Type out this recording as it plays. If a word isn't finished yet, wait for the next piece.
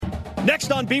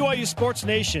Next on BYU Sports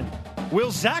Nation,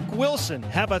 will Zach Wilson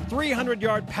have a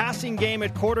 300-yard passing game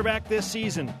at quarterback this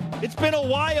season? It's been a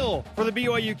while for the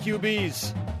BYU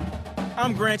QBs.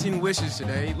 I'm granting wishes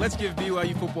today. Let's give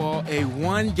BYU football a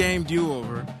one-game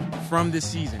do-over from this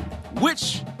season.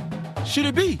 Which should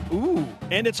it be? Ooh.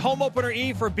 And it's home opener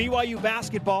eve for BYU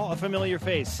basketball, a familiar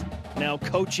face. Now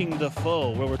coaching the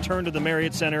foe. We'll return to the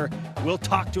Marriott Center. We'll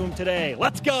talk to him today.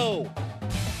 Let's go!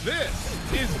 This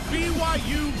is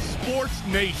BYU Sports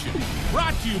Nation,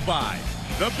 brought to you by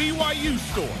The BYU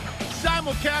Store,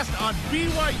 simulcast on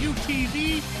BYU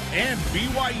TV and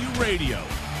BYU Radio.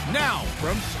 Now,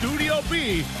 from Studio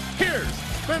B, here's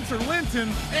Spencer Linton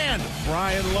and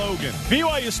Brian Logan.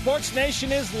 BYU Sports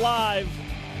Nation is live.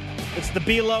 It's the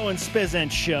B-Lo and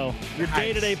Spizent Show. Your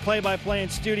day-to-day play-by-play in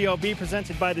Studio B,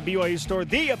 presented by the BYU Store,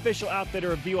 the official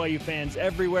outfitter of BYU fans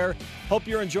everywhere. Hope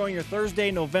you're enjoying your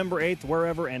Thursday, November 8th,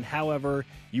 wherever and however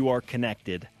you are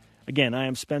connected. Again, I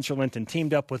am Spencer Linton,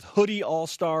 teamed up with Hoodie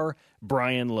All-Star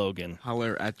Brian Logan.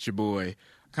 Holler at your boy.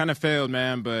 Kind of failed,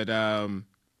 man, but I'm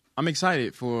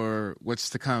excited for what's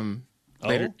to come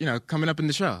later. You know, coming up in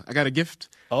the show. I got a gift.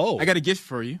 I got a gift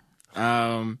for you.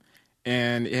 And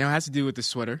it has to do with the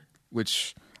sweater,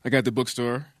 which I got at the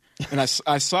bookstore, and I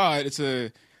saw it.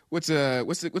 It's what's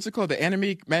it called? The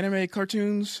anime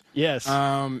cartoons. Yes.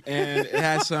 And it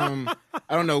has some.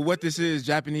 I don't know what this is,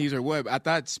 Japanese or what. But I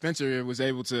thought Spencer was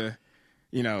able to,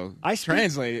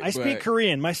 translate it. I speak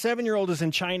Korean. My 7-year-old is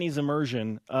in Chinese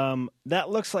immersion. That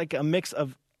looks like a mix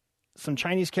of some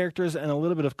Chinese characters and a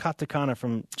little bit of katakana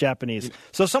from Japanese.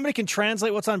 So if somebody can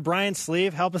translate what's on Brian's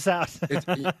sleeve, help us out.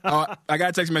 I got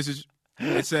a text message.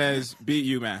 It says, beat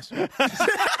UMass.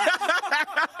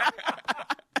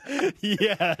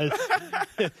 Yes.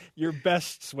 Your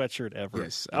best sweatshirt ever.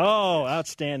 Yes.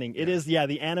 Outstanding. It is,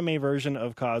 the anime version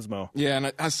of Cosmo. Yeah,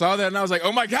 and I saw that, and I was like,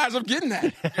 oh, my gosh, I'm getting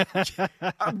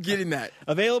that. I'm getting that.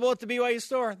 Available at the BYU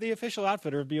Store, the official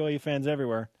outfitter of BYU fans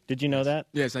everywhere. Did you know that?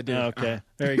 Yes, I did. Okay,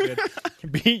 very good.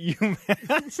 Beat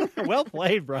UMass. Well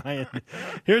played, Brian.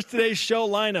 Here's today's show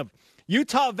lineup.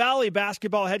 Utah Valley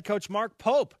basketball head coach Mark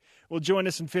Pope will join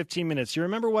us in 15 minutes. You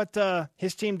remember what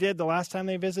his team did the last time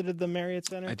they visited the Marriott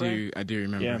Center? I do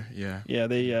remember. Yeah.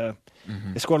 They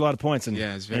scored a lot of points and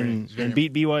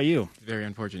beat BYU. Very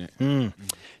unfortunate.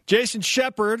 Jason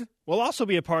Shepard will also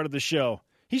be a part of the show.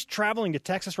 He's traveling to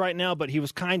Texas right now, but he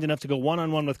was kind enough to go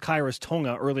one-on-one with Kairos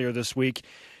Tonga earlier this week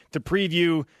to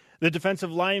preview the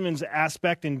defensive lineman's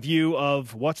aspect and view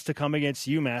of what's to come against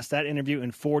UMass. That interview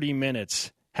in 40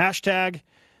 minutes. Hashtag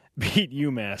beat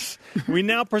UMass. We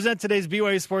now present today's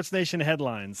BYU Sports Nation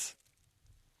headlines.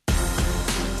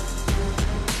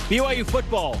 BYU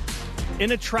football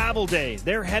in a travel day.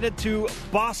 They're headed to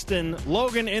Boston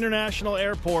Logan International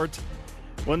Airport.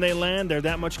 When they land, they're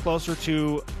that much closer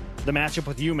to the matchup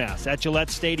with UMass at Gillette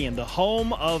Stadium, the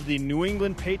home of the New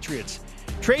England Patriots.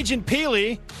 Trajan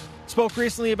Peely spoke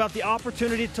recently about the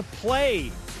opportunity to play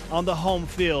on the home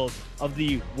field of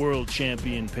the world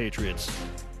champion Patriots.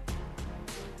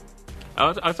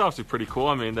 It's obviously pretty cool.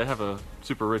 I mean, they have a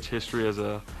super rich history as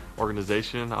a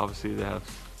organization. Obviously, they have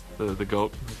the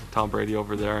GOAT, Tom Brady,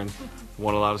 over there, and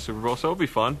won a lot of Super Bowls. So it'll be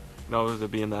fun, to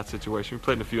be in that situation. We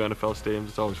played in a few NFL stadiums.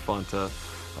 It's always fun to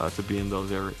be in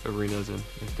those arenas and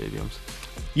stadiums.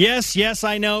 Yes,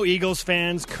 I know, Eagles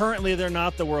fans. Currently, they're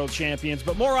not the world champions,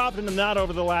 but more often than not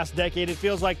over the last decade, it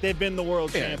feels like they've been the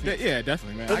world champions. Yeah,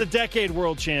 definitely, man. They're the decade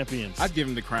world champions. I'd give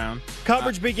them the crown.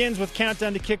 Coverage begins with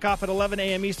countdown to kickoff at 11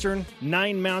 a.m. Eastern,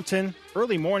 9 Mountain.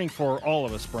 Early morning for all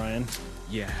of us, Brian.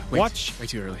 Yeah, way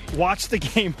too early. Watch the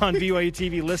game on BYU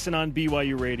TV. Listen on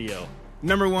BYU Radio.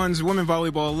 Number one's women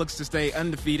volleyball looks to stay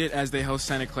undefeated as they host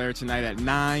Santa Clara tonight at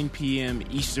 9 p.m.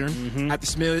 Eastern at the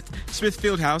Smith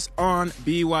Fieldhouse on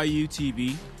BYU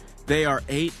TV. They are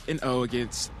 8-0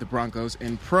 against the Broncos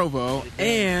in Provo,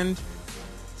 and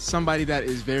somebody that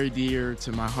is very dear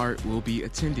to my heart will be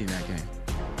attending that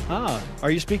game.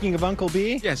 Are you speaking of Uncle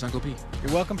B? Yes, Uncle B.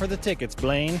 You're welcome for the tickets,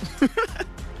 Blaine.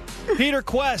 Peter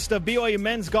Quest of BYU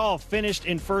Men's Golf finished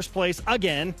in first place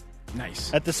again.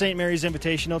 Nice. At the St. Mary's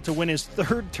Invitational to win his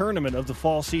third tournament of the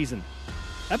fall season.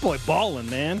 That boy balling,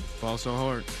 man. Ball so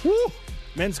hard. Woo!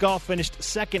 Men's golf finished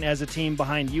second as a team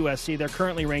behind USC. They're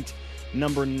currently ranked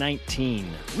number 19.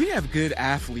 We have good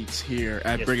athletes here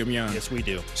at Brigham Young. Yes, we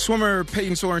do. Swimmer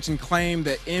Peyton Sorensen claimed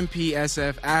the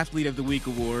MPSF Athlete of the Week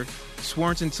award.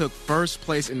 Sorensen took first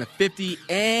place in the 50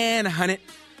 and 100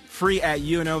 free at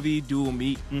UNLV dual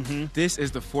meet. This is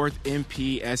the fourth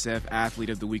MPSF Athlete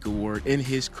of the Week award in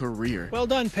his career. Well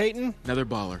done, Peyton. Another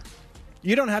baller.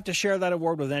 You don't have to share that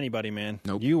award with anybody, man.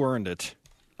 Nope. You earned it.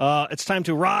 It's time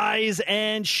to rise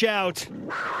and shout.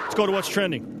 Let's go to What's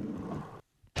Trending.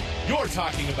 Your You're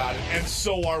talking about it, and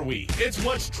so are we. It's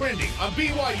what's trending on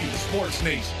BYU Sports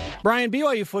Nation. Brian,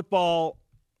 BYU football,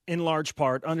 in large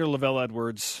part, under Lavelle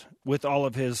Edwards, with all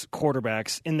of his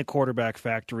quarterbacks in the quarterback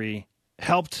factory,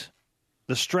 helped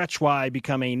the Stretch Y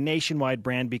become a nationwide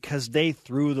brand because they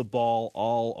threw the ball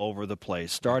all over the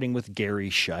place, starting with Gary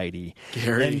Scheide,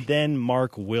 and then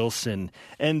Mark Wilson,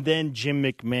 and then Jim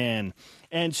McMahon,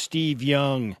 and Steve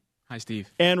Young. Hi,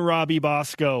 Steve. And Robbie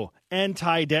Bosco, and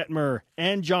Ty Detmer,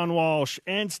 and John Walsh,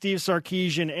 and Steve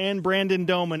Sarkisian, and Brandon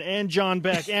Doman, and John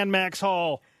Beck, and Max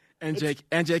Hall. And Jake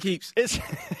Heaps.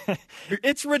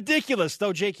 It's ridiculous,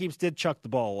 though Jake Heaps did chuck the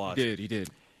ball a lot. He did.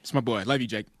 It's my boy. Love you,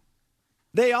 Jake.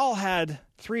 They all had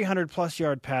 300-plus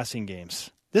yard passing games.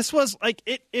 This was like,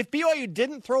 if BYU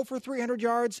didn't throw for 300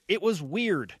 yards, it was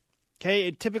weird. Okay,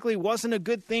 it typically wasn't a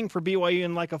good thing for BYU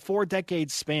in like a 4-decade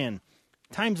span.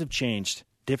 Times have changed.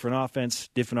 Different offense,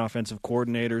 different offensive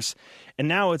coordinators. And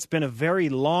now it's been a very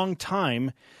long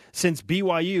time since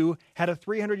BYU had a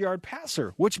 300-yard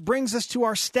passer, which brings us to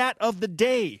our stat of the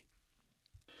day.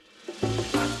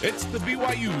 It's the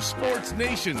BYU Sports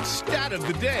Nation stat of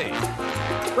the day.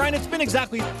 Brian, it's been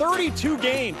exactly 32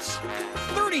 games,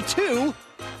 32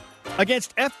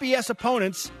 against FBS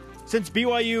opponents since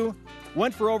BYU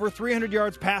went for over 300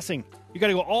 yards passing. You got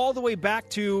to go all the way back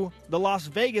to the Las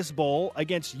Vegas Bowl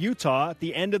against Utah at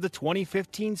the end of the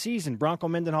 2015 season. Bronco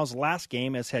Mendenhall's last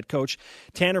game as head coach.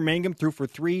 Tanner Mangum threw for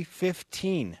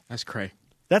 315. That's crazy.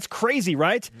 That's crazy,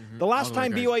 right? Mm-hmm. The last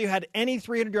time BYU had any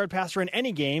 300-yard passer in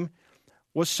any game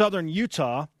was Southern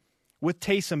Utah with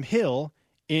Taysom Hill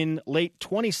in late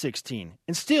 2016.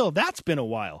 And still, that's been a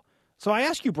while. So I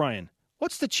ask you, Brian,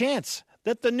 what's the chance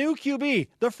that the new QB,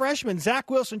 the freshman, Zach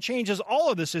Wilson, changes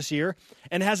all of this year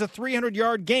and has a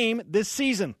 300-yard game this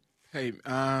season? Hey,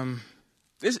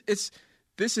 this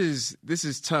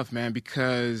is tough, man,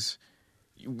 because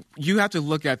you have to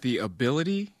look at the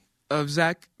ability of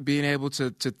Zach being able to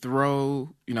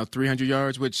throw, 300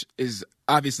 yards, which is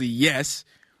obviously yes.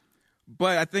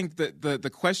 But I think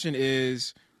the question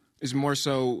is more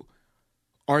so,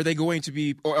 are they going to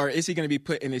be, or is he going to be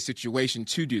put in a situation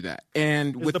to do that?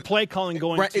 And with the play calling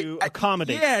going to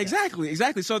accommodate. Yeah, exactly.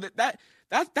 So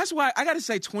that's why I got to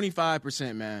say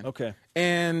 25%, man. Okay.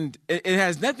 And it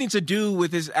has nothing to do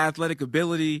with his athletic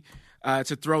ability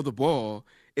to throw the ball.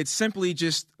 It's simply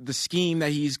just the scheme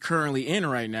that he's currently in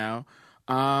right now,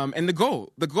 and the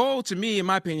goal. The goal, to me, in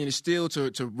my opinion, is still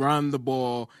to run the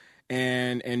ball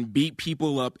and beat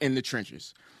people up in the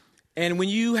trenches. And when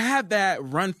you have that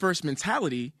run-first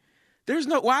mentality, there's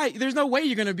no way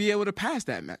you're going to be able to pass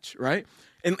that much, right?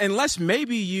 Unless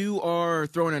maybe you are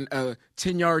throwing a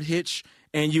 10-yard hitch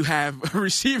and you have a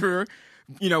receiver,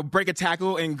 break a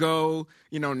tackle and go,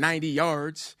 90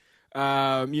 yards,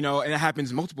 and it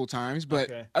happens multiple times.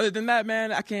 But Other than that,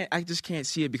 man, I just can't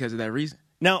see it because of that reason.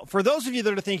 Now, for those of you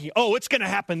that are thinking, oh, it's going to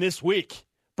happen this week,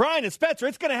 Brian and Spencer,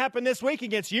 it's going to happen this week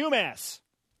against UMass.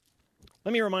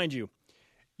 Let me remind you,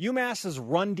 UMass's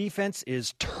run defense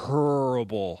is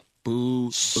terrible. Boo.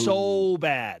 So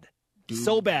bad.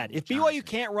 So bad. If BYU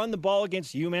can't run the ball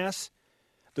against UMass,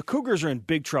 the Cougars are in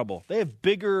big trouble. They have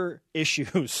bigger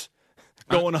issues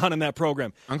going on in that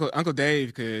program. Uncle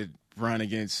Dave could run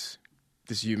against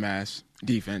this UMass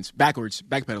defense backwards,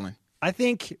 backpedaling. I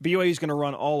think BYU is going to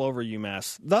run all over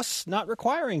UMass, thus not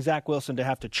requiring Zach Wilson to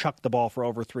have to chuck the ball for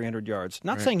over 300 yards.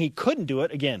 Not saying he couldn't do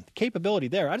it. Again, capability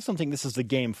there. I just don't think this is the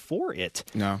game for it.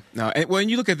 No. And when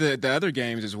you look at the other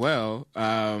games as well,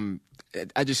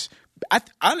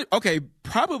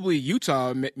 probably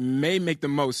Utah may make the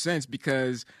most sense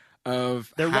because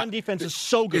of their run defense is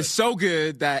so good. It's so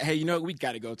good that, hey, we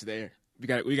got to go to the air. We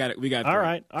got it. All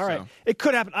right. So. It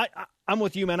could happen. I'm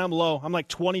with you, man. I'm low. I'm like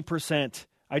 20%.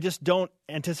 I just don't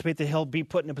anticipate that he'll be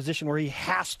put in a position where he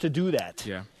has to do that.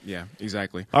 Yeah,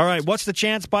 exactly. All right, what's the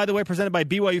chance, by the way, presented by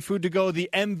BYU Food to Go, the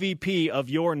MVP of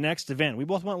your next event? We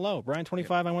both went low. Brian,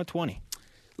 25, I went 20.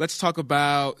 Let's talk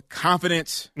about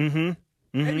confidence. Maybe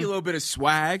a little bit of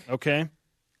swag. Okay.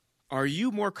 Are you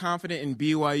more confident in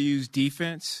BYU's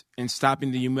defense in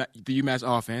stopping the UMass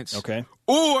offense? Okay.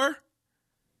 Or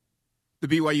the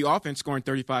BYU offense scoring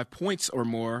 35 points or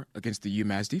more against the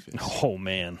UMass defense? Oh,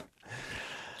 man.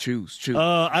 Choose.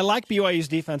 I like BYU's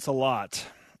defense a lot.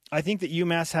 I think that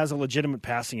UMass has a legitimate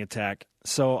passing attack,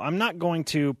 so I'm not going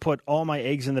to put all my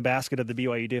eggs in the basket of the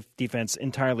BYU defense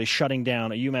entirely shutting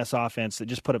down a UMass offense that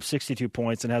just put up 62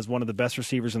 points and has one of the best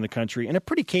receivers in the country and a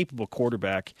pretty capable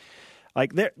quarterback.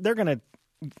 Like they're going to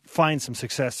find some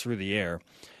success through the air.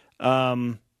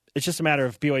 It's just a matter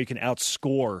of BYU can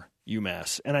outscore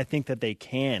UMass, and I think that they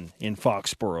can in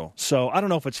Foxborough. So I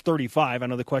don't know if it's 35. I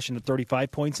know the question of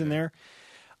 35 points in there.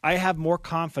 I have more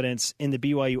confidence in the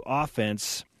BYU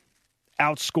offense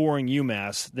outscoring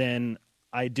UMass than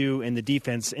I do in the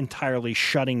defense entirely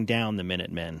shutting down the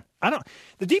Minutemen.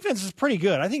 The defense is pretty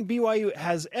good. I think BYU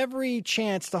has every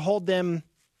chance to hold them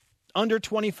under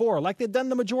 24, like they've done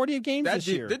the majority of games this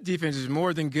year. The defense is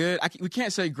more than good. We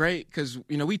can't say great because,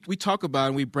 we talk about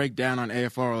and we break down on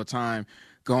AFR all the time,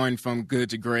 going from good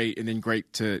to great and then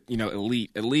great to,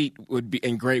 elite. Elite would be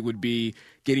and great would be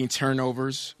getting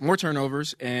more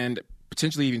turnovers, and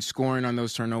potentially even scoring on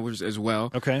those turnovers as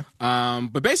well. Okay.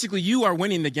 But basically, you are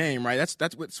winning the game, right?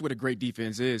 That's what a great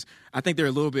defense is. I think they're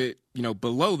a little bit,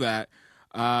 below that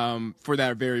for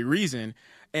that very reason.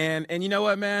 And you know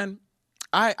what, man?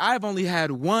 I've only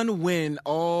had one win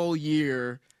all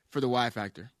year for the Y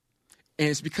Factor. And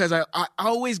it's because I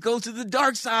always go to the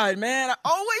dark side, man. I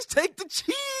always take the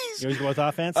cheese. You always go with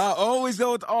offense? I always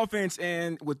go with the offense.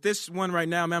 And with this one right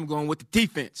now, man, I'm going with the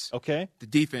defense. Okay. The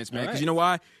defense, man. Because right. You know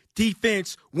why?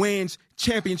 Defense wins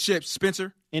championships,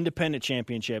 Spencer. Independent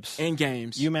championships. And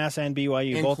games. UMass and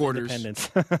BYU, and both quarters. independents.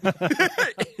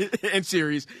 And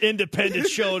series. Independent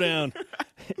showdown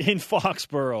in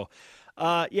Foxborough.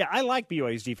 I like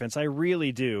BYU's defense. I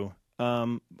really do.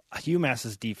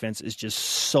 UMass's defense is just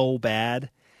so bad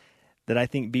that I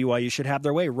think BYU should have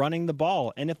their way running the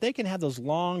ball. And if they can have those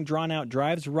long, drawn-out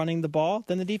drives running the ball,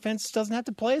 then the defense doesn't have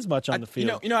to play as much on the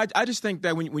field. I just think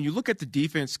that when you look at the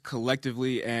defense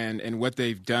collectively and what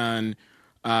they've done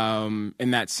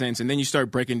in that sense, and then you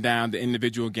start breaking down the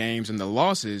individual games and the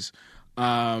losses,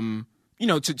 to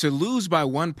lose by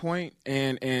 1 point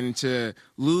and to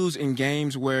lose in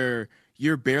games where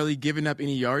you're barely giving up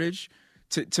any yardage,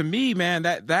 to me, man,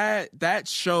 that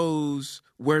shows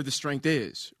where the strength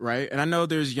is, right? And I know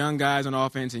there's young guys on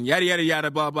offense and yada, yada,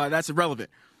 yada, blah, blah. That's irrelevant.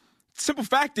 Simple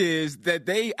fact is that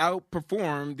they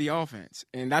outperform the offense,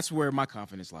 and that's where my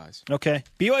confidence lies. Okay.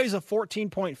 BYU is a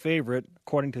 14-point favorite,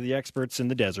 according to the experts in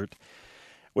the desert,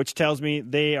 which tells me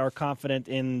they are confident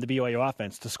in the BYU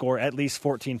offense to score at least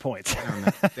 14 points.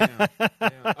 Damn.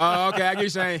 Oh, okay, I get you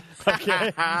saying.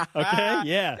 Okay,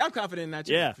 yeah. I'm confident in that,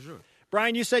 too, yeah. for sure.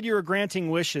 Brian, you said you were granting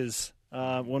wishes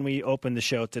when we opened the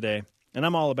show today, and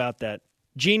I'm all about that.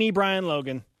 Genie Brian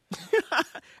Logan.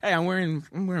 Hey, I'm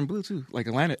wearing blue, too, like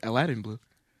Aladdin blue.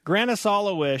 Grant us all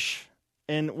a wish,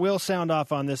 and we'll sound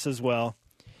off on this as well.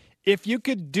 If you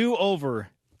could do over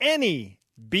any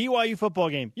BYU football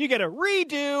game, you get to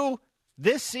redo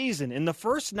this season in the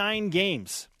first 9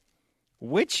 games,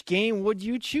 which game would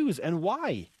you choose and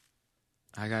why?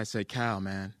 I got to say Cal,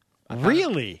 man.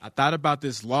 Really? I thought about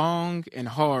this long and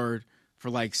hard for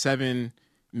like 7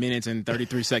 minutes and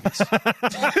 33 seconds.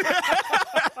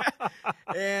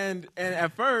 And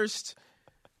at first,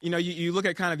 you look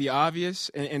at kind of the obvious,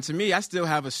 and to me, I still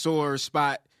have a sore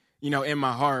spot, in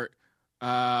my heart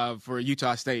for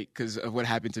Utah State because of what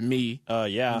happened to me.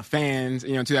 Yeah. Fans,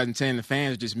 in 2010, the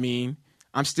fans are just mean.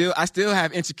 I still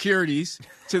have insecurities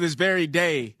to this very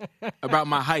day about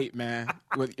my height, man,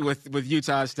 with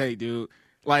Utah State, dude.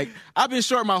 Like, I've been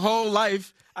short my whole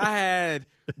life. I had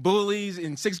bullies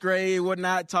in 6th grade,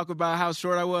 whatnot, talk about how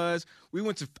short I was.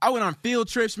 I went on field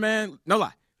trips, man. No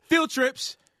lie. Field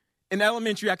trips in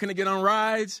elementary. I couldn't get on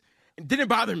rides. It didn't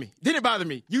bother me.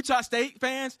 Utah State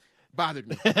fans bothered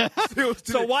me.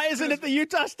 So why isn't it the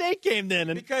Utah State game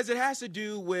then? Because it has to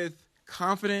do with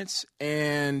confidence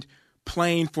and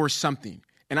playing for something.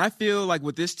 And I feel like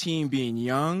with this team being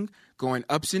young, going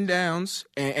ups and downs,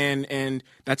 and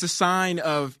that's a sign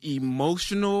of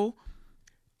emotional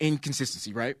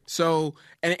inconsistency, right? So,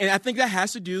 and I think that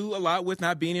has to do a lot with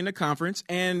not being in a conference,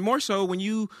 and more so when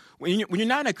you're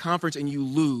not in a conference and you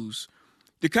lose,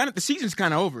 the season's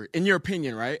kind of over, in your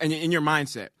opinion, right? And in your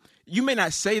mindset. You may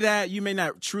not say that, you may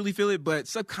not truly feel it, but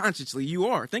subconsciously you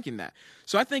are thinking that.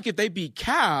 So I think if they beat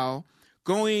Cal,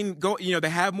 they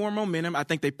have more momentum. I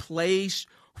think they play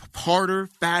harder,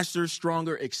 faster,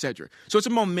 stronger, etc. So it's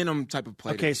a momentum type of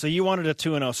play. Okay, so you wanted a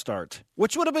 2-0 start,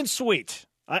 which would have been sweet.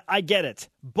 I get it.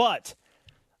 But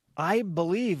I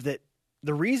believe that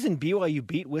the reason BYU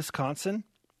beat Wisconsin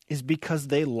is because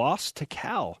they lost to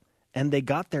Cal and they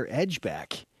got their edge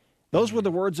back. Those were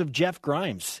the words of Jeff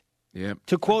Grimes. Yep.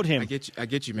 To quote him, I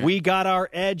get you, man. We got our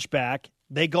edge back.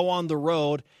 They go on the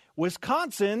road.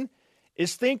 Wisconsin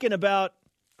is thinking about,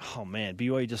 oh, man,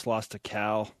 BYU just lost to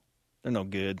Cal. They're no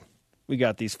good. We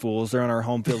got these fools. They're on our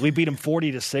home field. We beat them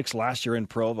 40-6 last year in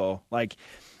Provo. Like,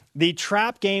 the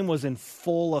trap game was in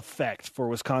full effect for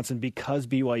Wisconsin because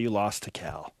BYU lost to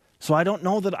Cal. So I don't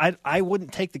know that I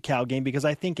wouldn't take the Cal game because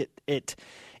I think it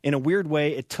in a weird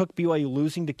way, it took BYU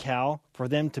losing to Cal for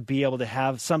them to be able to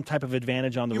have some type of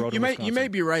advantage on the road. You may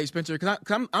be right, Spencer, because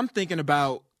I'm thinking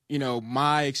about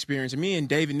my experience, and me and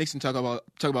David Nixon talk about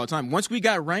all the time. Once we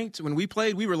got ranked, when we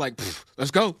played, we were like,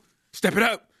 let's go. Step it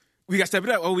up. We got to step it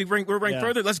up. Oh, we're ranked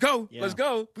further. Let's go. Yeah. Let's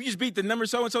go. We just beat the number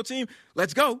so-and-so team.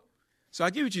 Let's go. So I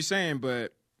get what you're saying,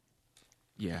 but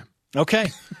yeah.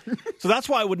 Okay. So that's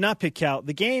why I would not pick Cal.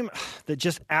 The game that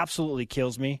just absolutely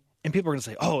kills me, and people are going to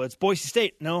say, oh, it's Boise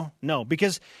State. No,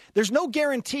 because there's no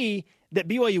guarantee that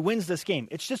BYU wins this game.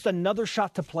 It's just another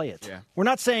shot to play it. Yeah. We're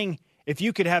not saying if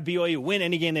you could have BYU win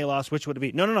any game they lost, which would it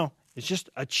be? No. It's just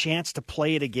a chance to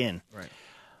play it again. Right.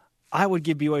 I would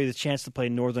give BYU the chance to play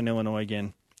Northern Illinois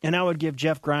again. And I would give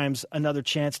Jeff Grimes another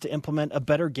chance to implement a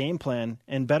better game plan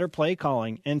and better play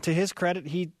calling. And to his credit,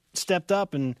 he stepped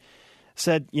up and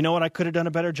said, you know what, I could have done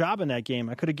a better job in that game.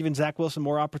 I could have given Zach Wilson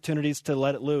more opportunities to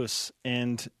let it loose.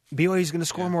 And BYU's going to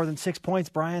score more than 6 points,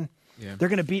 Brian. Yeah. They're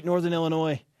going to beat Northern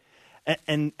Illinois.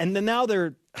 And then now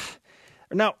they're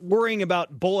not worrying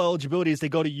about bowl eligibility as they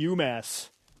go to UMass.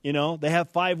 They have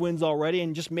 5 wins already,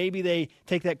 and just maybe they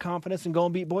take that confidence and go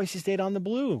and beat Boise State on the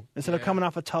blue instead of coming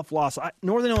off a tough loss.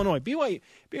 Northern Illinois,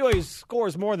 BYU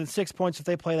scores more than 6 points if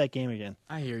they play that game again.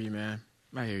 I hear you, man.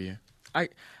 I hear you.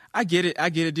 I get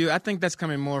it, dude. I think that's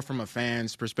coming more from a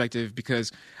fan's perspective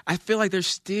because I feel like there's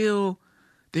still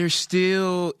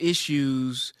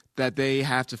issues that they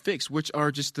have to fix, which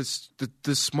are just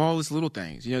the smallest little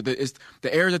things. The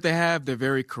errors that they have, they're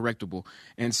very correctable.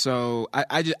 And so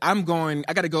I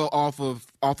got to go off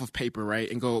of paper, right,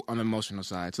 and go on the emotional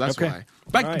side. So that's why.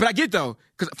 But I get it, though,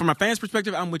 because from a fan's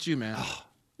perspective, I'm with you, man.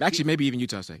 Actually, maybe even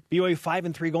Utah State. BYU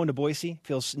 5-3 going to Boise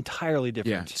feels entirely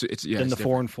different than the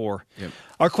 4-4. Yep.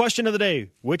 Our question of the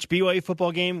day: which BYU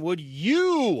football game would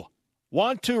you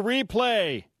want to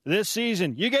replay this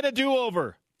season? You get a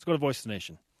do-over. Let's go to Voice of the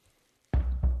Nation.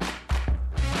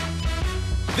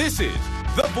 This is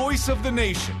the Voice of the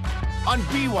Nation on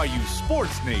BYU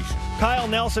Sports Nation. Kyle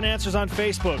Nelson answers on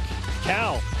Facebook.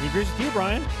 Cal, he agrees with you,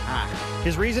 Brian.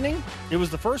 His reasoning: it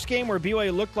was the first game where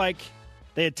BYU looked like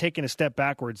they had taken a step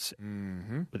backwards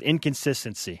with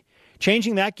inconsistency.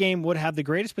 Changing that game would have the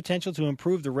greatest potential to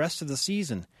improve the rest of the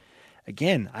season.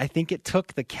 Again, I think it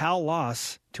took the Cal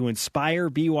loss to inspire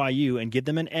BYU and give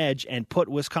them an edge and put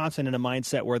Wisconsin in a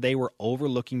mindset where they were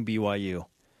overlooking BYU.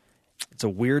 It's a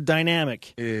weird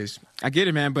dynamic. It is. I get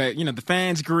it, man, but, the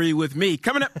fans agree with me.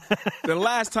 Coming up, the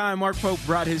last time Mark Pope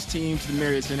brought his team to the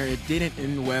Marriott Center, it didn't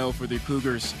end well for the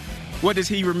Cougars. What does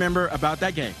he remember about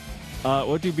that game?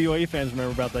 What do BYU fans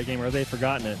remember about that game, or have they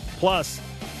forgotten it? Plus,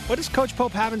 what does Coach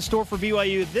Pope have in store for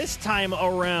BYU this time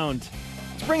around?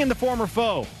 Let's bring in the former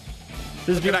foe.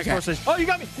 This is BYU Sports Nation. Oh, you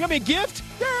got me a gift?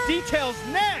 Yay! Details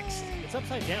next. It's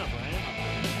upside down, Brian.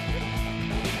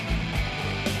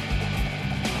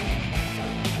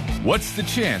 What's the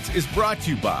Chance is brought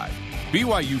to you by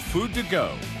BYU Food to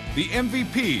Go, the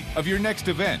MVP of your next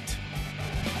event.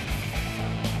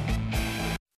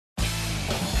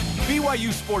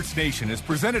 BYU Sports Nation is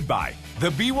presented by The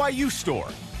BYU Store,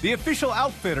 the official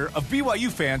outfitter of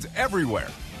BYU fans everywhere.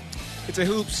 It's a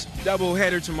Hoops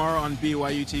doubleheader tomorrow on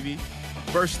BYU TV.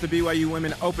 First, the BYU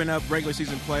women open up regular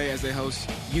season play as they host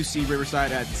UC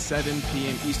Riverside at 7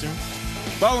 p.m. Eastern.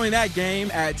 Following that game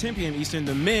at 10 p.m. Eastern,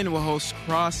 the men will host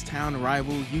crosstown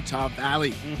rival Utah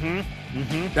Valley.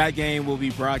 That game will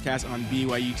be broadcast on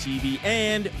BYU TV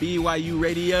and BYU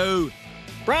Radio.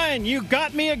 Brian, you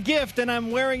got me a gift, and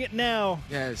I'm wearing it now.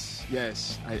 Yes.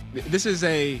 This is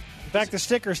a... In fact, the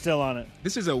sticker's still on it.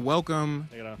 This is a welcome...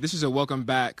 This is a welcome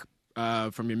back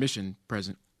from your mission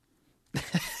present.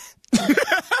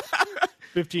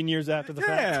 15 years after the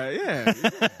fact. Yeah.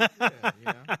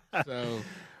 So...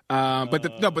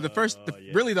 the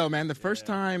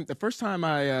first time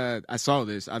I saw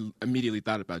this, I immediately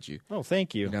thought about you. Oh,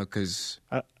 thank you. Because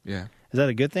is that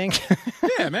a good thing?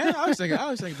 Yeah, man. I was thinking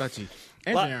about you.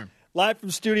 And Jerem. Live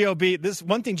from Studio B. This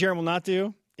one thing Jerem will not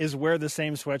do is wear the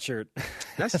same sweatshirt.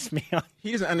 That's me.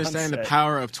 He doesn't understand the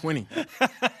power of 20.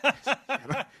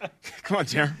 Come on,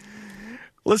 Jerem.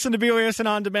 Listen to BYUSN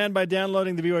On Demand by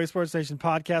downloading the BYU Sports Nation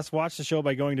podcast. Watch the show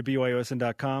by going to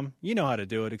BYUSN.com. You know how to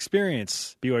do it.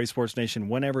 Experience BYU Sports Nation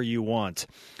whenever you want.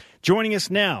 Joining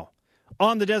us now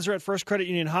on the Deseret First Credit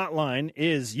Union hotline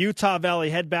is Utah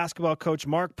Valley head basketball coach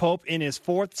Mark Pope in his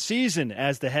 4th season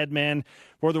as the head man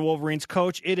for the Wolverines.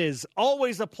 Coach, it is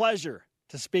always a pleasure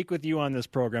to speak with you on this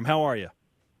program. How are you?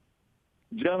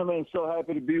 Gentlemen, so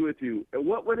happy to be with you.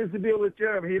 What is the deal with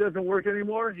Jeremy? He doesn't work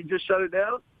anymore? He just shut it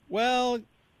down? Well,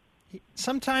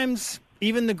 sometimes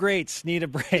even the greats need a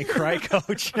break, right,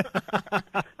 Coach?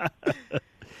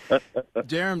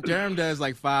 Jerem does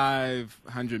like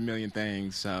 500 million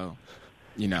things, so,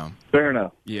 Fair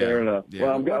enough. Yeah. Fair enough.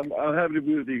 Yeah. Well, I'm happy to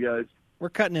be with you guys. We're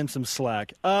cutting him some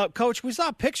slack. Coach, we saw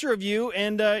a picture of you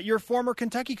and your former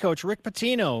Kentucky coach, Rick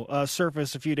Pitino,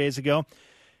 surface a few days ago.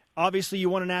 Obviously, you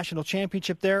won a national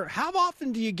championship there. How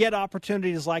often do you get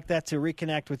opportunities like that to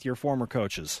reconnect with your former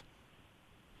coaches?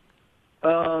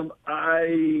 I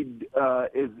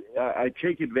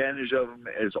take advantage of them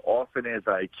as often as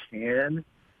I can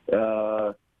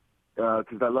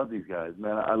because I love these guys,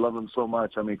 man. I love them so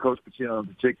much. I mean, Coach Pitino in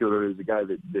particular is a guy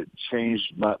that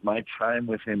changed my time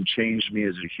with him, changed me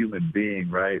as a human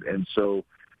being, right? And so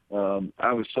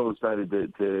I was so excited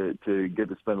to get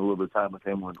to spend a little bit of time with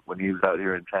him when he was out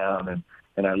here in town,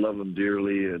 and I love him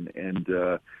dearly, and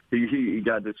he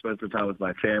got to spend some time with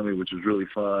my family, which was really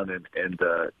fun, and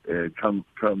come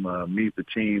meet the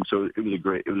team. So it was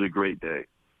a great day.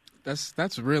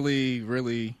 That's really,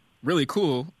 really, really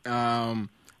cool.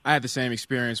 I had the same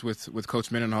experience with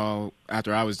Coach Mendenhall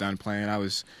after I was done playing.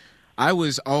 I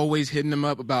was always hitting him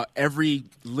up about every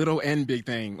little and big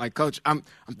thing. Like, Coach, I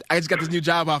just got this new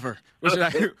job offer. What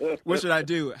should I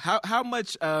do? How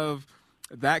much of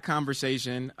that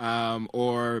conversation,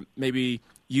 or maybe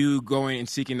you going and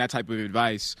seeking that type of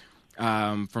advice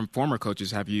from former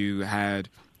coaches, have you had,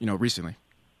 recently?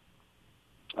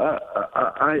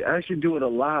 I actually do it a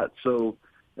lot. So,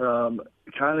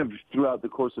 kind of throughout the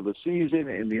course of a season,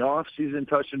 in the off season,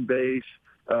 touching base.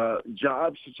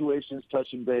 Job situations,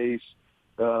 touching base.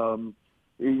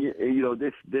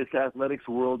 This athletics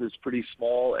world is pretty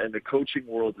small, and the coaching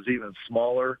world is even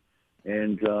smaller,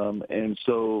 and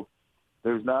so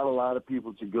there's not a lot of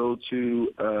people to go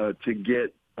to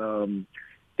get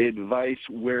advice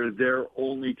where they're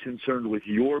only concerned with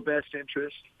your best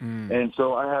interest. And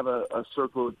so I have a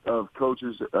circle of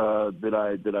coaches that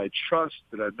I trust,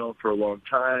 that I've known for a long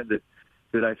time,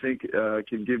 that I think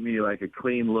can give me like a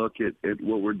clean look at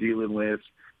what we're dealing with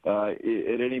at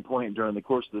any point during the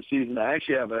course of the season. I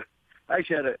actually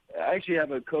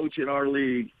have a coach in our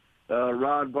league,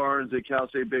 Rod Barnes at Cal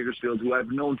State Bakersfield, who I've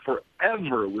known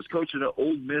forever. Was coaching at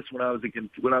Ole Miss when I was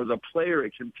a player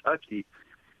at Kentucky,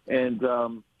 and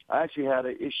I actually had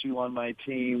an issue on my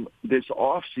team this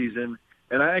off season,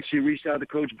 and I actually reached out to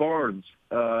Coach Barnes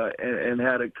and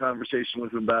had a conversation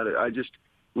with him about it.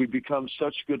 We've become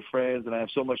such good friends, and I have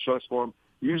so much trust for him.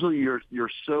 Usually you're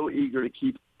so eager to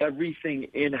keep everything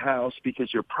in-house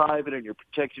because you're private and you're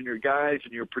protecting your guys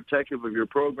and you're protective of your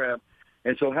program.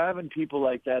 And so having people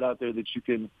like that out there that you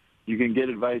can get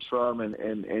advice from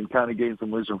and kind of gain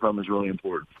some wisdom from is really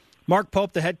important. Mark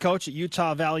Pope, the head coach at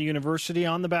Utah Valley University,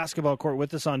 on the basketball court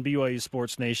with us on BYU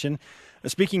Sports Nation.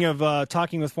 Speaking of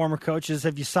talking with former coaches,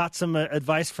 have you sought some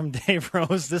advice from Dave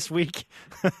Rose this week?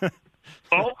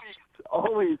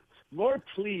 Always. More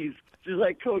please. Just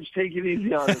like, Coach, take it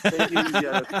easy on us. Take it easy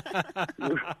on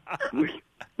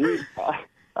us.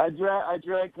 I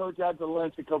dragged Coach out to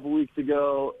lunch a couple weeks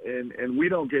ago, and we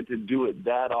don't get to do it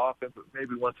that often, but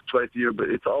maybe once or twice a year. But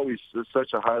it's always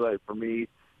such a highlight for me.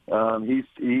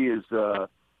 He is, I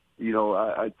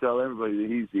tell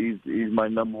everybody that he's my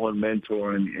number one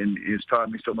mentor, and he's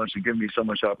taught me so much and given me so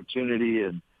much opportunity,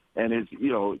 and it's,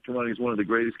 come on, he's one of the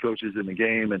greatest coaches in the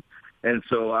game, and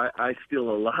so I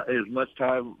steal as much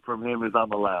time from him as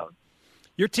I'm allowed.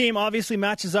 Your team obviously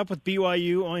matches up with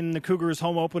BYU in the Cougars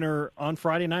home opener on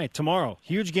Friday night, tomorrow.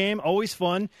 Huge game, always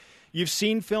fun. You've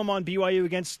seen film on BYU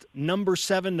against number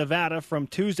 7 Nevada from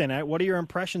Tuesday night. What are your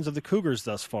impressions of the Cougars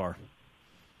thus far?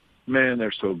 Man,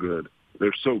 they're so good.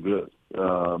 They're so good.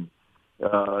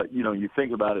 You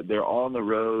think about it, they're on the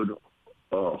road,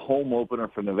 home opener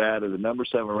for Nevada, the number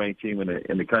 7 ranked team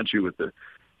in the country with the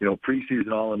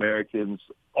preseason All-Americans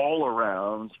all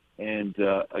around, and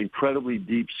incredibly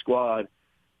deep squad.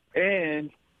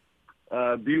 And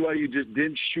BYU just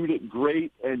didn't shoot it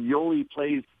great, and Yoli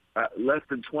plays less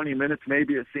than 20 minutes,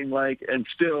 maybe it seemed like, and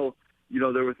still,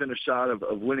 they're within a shot of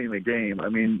winning the game. I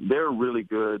mean, they're really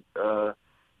good. The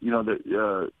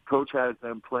coach has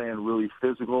them playing really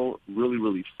physical, really,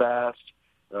 really fast,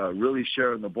 really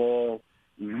sharing the ball,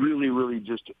 really, really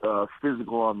just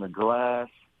physical on the glass.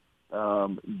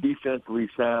 Defensively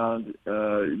sound. This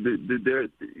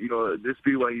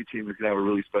BYU team is going to have a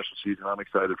really special season. I'm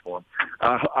excited for them.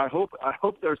 I hope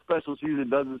their special season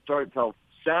doesn't start until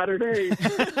Saturday,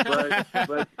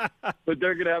 but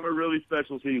they're going to have a really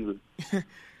special season.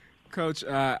 Coach,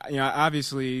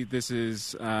 obviously this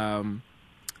is a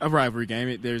rivalry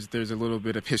game. There's a little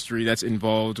bit of history that's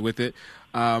involved with it,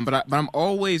 but I'm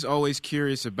always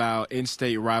curious about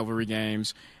in-state rivalry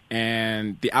games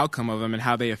and the outcome of them and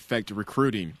how they affect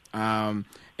recruiting. And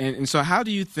so how do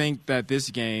you think that this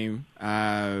game,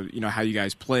 how you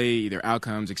guys play, their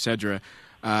outcomes, et cetera,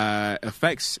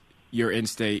 affects your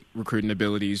in-state recruiting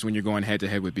abilities when you're going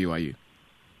head-to-head with BYU?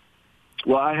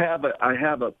 Well, I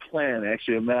have a plan,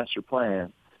 actually, a master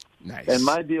plan. Nice. And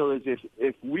my deal is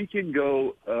if we can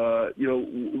go,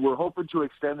 we're hoping to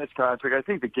extend this contract. I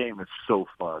think the game is so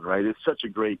fun, right? It's such a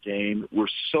great game. We're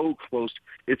so close.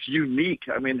 It's unique.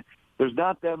 I mean, there's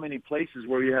not that many places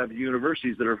where you have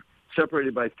universities that are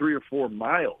separated by 3 or 4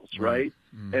 miles, right?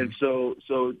 Mm-hmm. And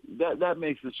so that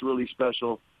makes this really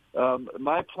special.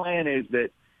 My plan is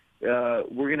that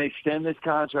we're going to extend this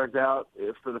contract out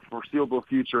for the foreseeable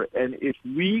future, and if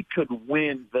we could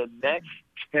win the next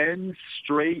 10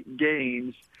 straight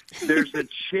games, there's a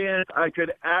chance I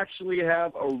could actually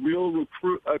have a real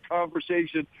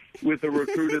conversation with a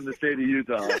recruit in the state of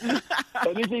Utah.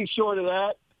 Anything short of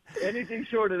that,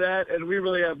 and we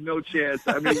really have no chance.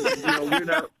 I mean,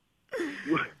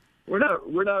 we're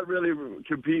not really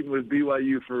competing with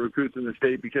BYU for recruits in the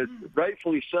state because,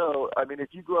 rightfully so. I mean,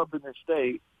 if you grew up in this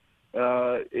state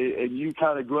and you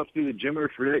kind of grew up through the Jim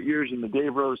Fredette years and the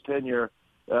Dave Rose tenure,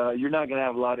 you're not going to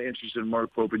have a lot of interest in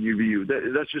Mark Pope and UVU.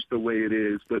 That's just the way it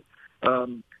is. But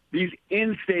these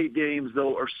in-state games,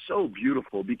 though, are so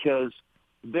beautiful because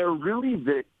they're really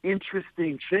the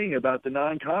interesting thing about the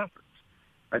non-conference.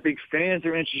 I think fans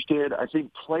are interested. I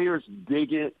think players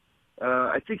dig it.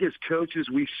 I think as coaches,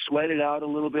 we sweat it out a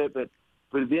little bit, but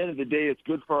at the end of the day, it's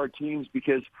good for our teams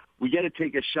because we get to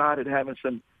take a shot at having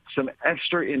some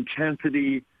extra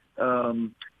intensity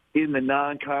in the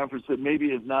non-conference that maybe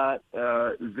is not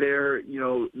there,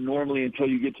 normally until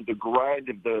you get to the grind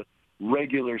of the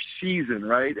regular season,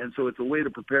 right? And so it's a way to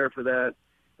prepare for that.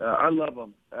 I love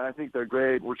them. I think they're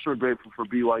great. We're so grateful for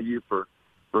BYU for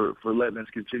letting us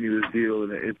continue this deal,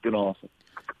 and it's been awesome.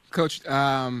 Coach,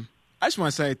 I just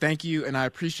want to say thank you, and I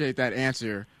appreciate that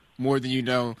answer more than you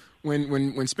know.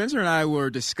 When Spencer and I were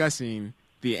discussing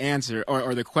the answer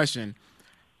or the question,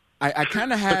 I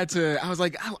kind of had to – I was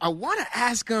like, I want to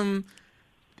ask him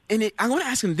 – I want to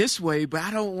ask him this way, but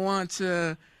I don't want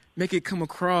to make it come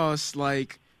across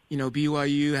like,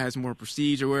 BYU has more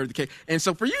prestige or whatever the case. And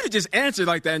so for you to just answer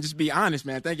like that and just be honest,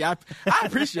 man, thank you. I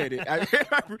appreciate it.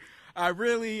 I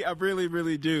really,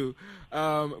 really do.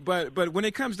 But when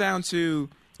it comes down to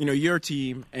 – your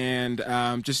team and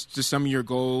just some of your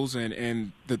goals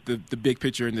and the big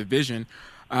picture and the vision.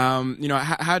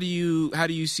 How do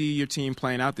you see your team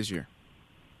playing out this year?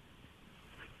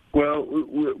 Well,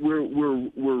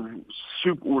 we're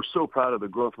so proud of the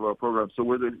growth of our program. So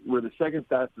we're the second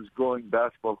fastest growing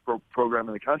basketball program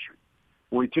in the country.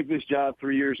 When we took this job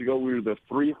 3 years ago, we were the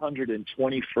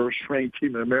 321st ranked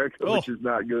team in America, which is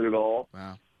not good at all.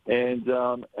 Wow. And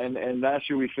last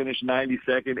year we finished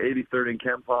 92nd, 83rd in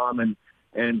KenPom,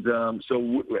 and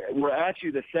so we're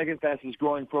actually the second fastest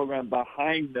growing program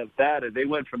behind Nevada. They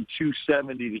went from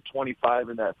 270 to 25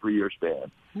 in that 3-year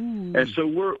span. And so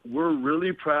we're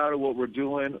really proud of what we're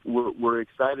doing. We're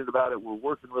excited about it. We're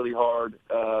working really hard,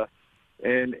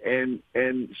 and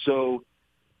so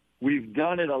we've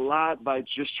done it a lot by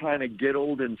just trying to get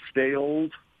old and stay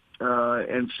old,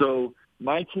 and so.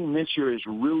 My team this year is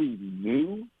really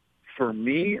new for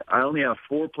me. I only have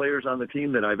 4 players on the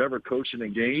team that I've ever coached in a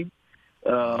game,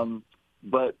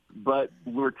 but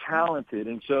we're talented,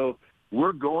 and so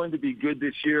we're going to be good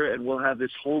this year, and we'll have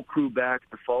this whole crew back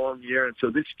the following year. And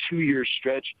so this 2-year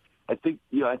stretch, I think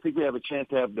we have a chance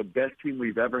to have the best team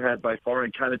we've ever had by far,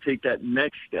 and kind of take that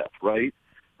next step, right?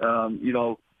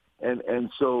 And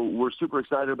so we're super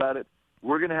excited about it.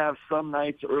 We're going to have some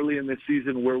nights early in this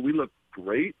season where we look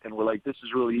great and we're like, this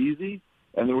is really easy.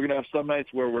 And then we're going to have some nights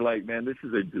where we're like, man, this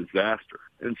is a disaster.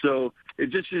 And so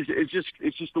it's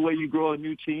just the way you grow a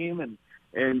new team. And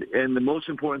the most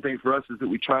important thing for us is that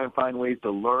we try and find ways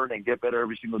to learn and get better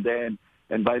every single day.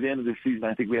 And by the end of the season,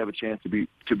 I think we have a chance to be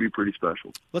pretty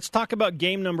special. Let's talk about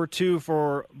game number 2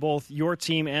 for both your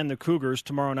team and the Cougars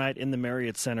tomorrow night in the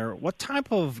Marriott Center. What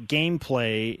type of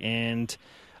gameplay and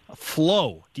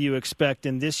flow do you expect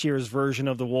in this year's version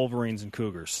of the Wolverines and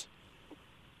Cougars?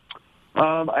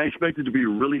 I expect it to be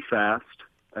really fast.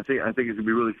 I think it's going to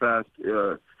be really fast.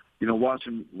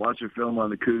 Watching film on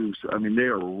the Cougs, I mean, they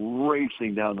are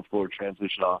racing down the floor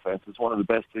transition offense. It's one of the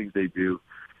best things they do.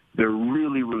 They're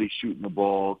really, really shooting the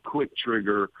ball, quick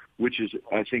trigger, which is,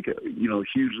 I think,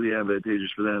 hugely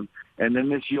advantageous for them. And then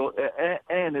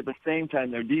and at the same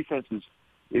time, their defense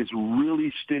is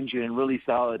really stingy and really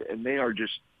solid, and they are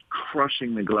just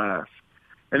crushing the glass.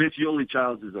 And it's Yoli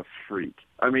Childs is a freak.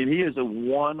 I mean, he is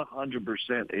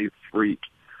 100% a freak.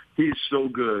 He's so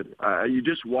good. You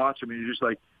just watch him, and you're just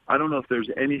like, I don't know if there's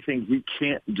anything he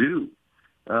can't do.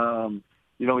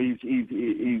 He's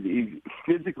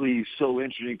physically he's so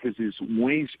interesting because his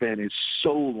wingspan is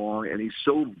so long, and he's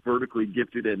so vertically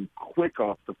gifted and quick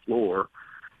off the floor.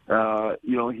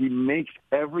 He makes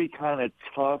every kind of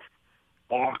tough,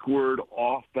 awkward,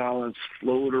 off-balance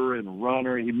floater and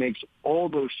runner. He makes all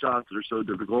those shots that are so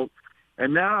difficult.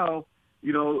 And now,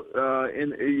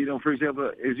 for example,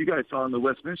 as you guys saw in the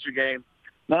Westminster game,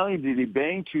 not only did he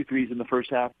bang 2 threes in the first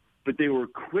half, but they were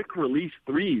quick release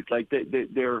threes. Like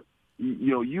they're,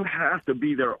 you have to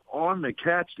be there on the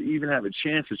catch to even have a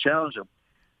chance to challenge him.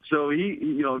 So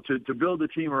he, to build a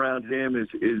team around him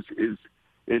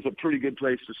is a pretty good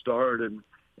place to start.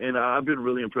 And I've been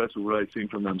really impressed with what I've seen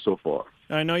from them so far.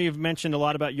 I know you've mentioned a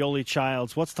lot about Yoli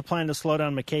Childs. What's the plan to slow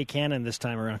down McKay Cannon this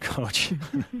time around, Coach?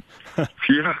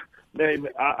 Yeah, man,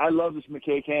 I love this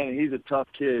McKay Cannon. He's a tough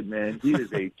kid, man. He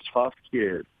is a tough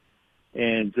kid.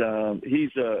 And he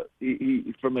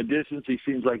from a distance, he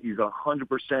seems like he's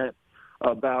 100%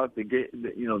 about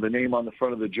the name on the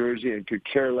front of the jersey and could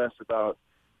care less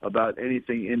about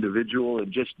anything individual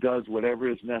and just does whatever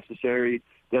is necessary.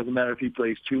 Doesn't matter if he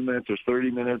plays 2 minutes or 30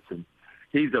 minutes. And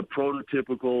he's a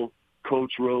prototypical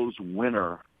Coach Rose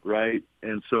winner, right?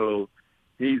 And so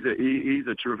he's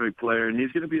a terrific player, and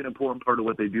he's going to be an important part of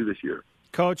what they do this year.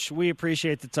 Coach, we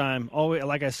appreciate the time. Always,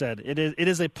 like I said, it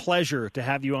is a pleasure to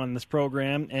have you on this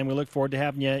program, and we look forward to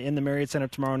having you in the Marriott Center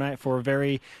tomorrow night for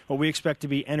what we expect to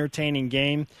be entertaining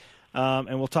game.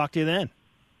 And we'll talk to you then.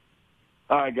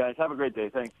 All right, guys. Have a great day.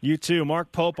 Thanks. You too.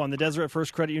 Mark Pope on the Deseret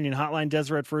First Credit Union Hotline.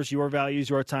 Deseret First, your values,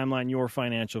 your timeline, your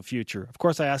financial future. Of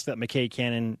course, I asked that McKay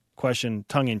Cannon question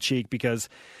tongue-in-cheek because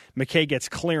McKay gets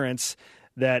clearance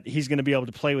that he's going to be able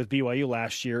to play with BYU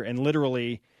last year and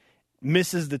literally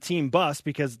misses the team bus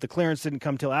because the clearance didn't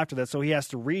come till after that. So he has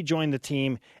to rejoin the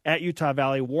team at Utah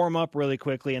Valley, warm up really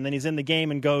quickly, and then he's in the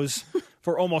game and goes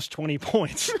for almost 20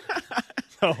 points.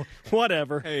 So,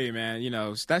 whatever. Hey, man,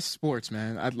 that's sports,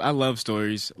 man. I love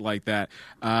stories like that.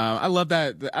 I love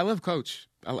that. I love Coach.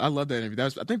 I love that interview.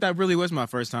 I think that really was my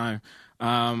first time.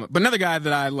 But another guy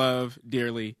that I love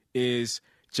dearly is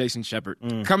Jason Shepard.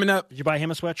 Coming up. Did you buy him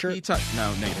a sweatshirt?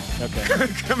 No, native.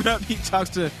 Okay. Coming up, he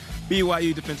talks to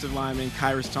BYU defensive lineman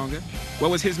Khyiris Tonga. What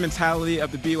was his mentality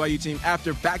of the BYU team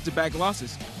after back-to-back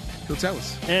losses? He'll tell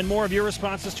us. And more of your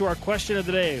responses to our question of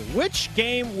the day. Which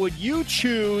game would you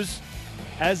choose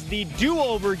as the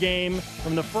do-over game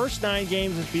from the first 9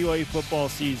 games of BYU football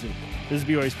season? This is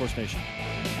BYU Sports Nation.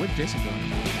 Where'd Jason go?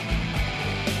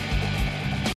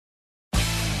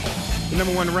 The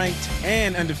number 1 ranked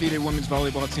and undefeated women's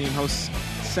volleyball team hosts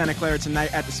Santa Clara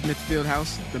tonight at the Smith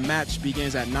Fieldhouse. The match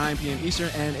begins at 9 p.m. Eastern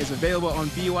and is available on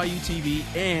BYU TV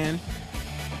and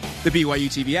the BYU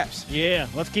TV apps. Yeah,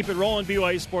 let's keep it rolling,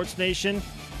 BYU Sports Nation,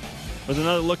 with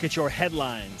another look at your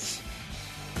headlines.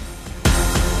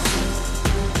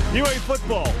 BYU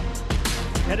football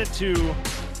headed to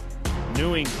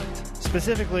New England,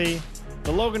 specifically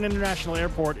the Logan International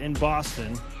Airport in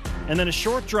Boston, and then a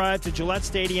short drive to Gillette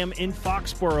Stadium in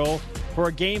Foxborough for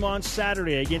a game on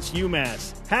Saturday against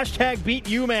UMass. Hashtag beat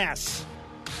UMass.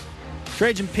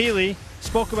 Trajan Peely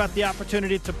spoke about the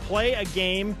opportunity to play a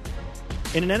game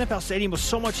in an NFL stadium with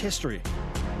so much history.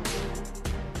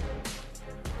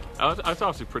 It's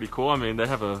obviously pretty cool. I mean, they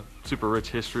have a super rich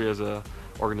history as a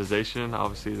organization.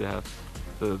 Obviously, they have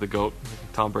the GOAT,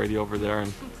 Tom Brady, over there,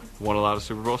 and won a lot of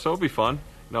Super Bowls. So it'll be fun,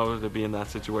 to be in that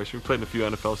situation. We played in a few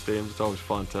NFL stadiums. It's always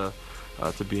fun to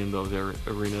be in those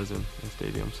arenas and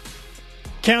stadiums.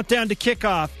 Countdown to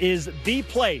kickoff is the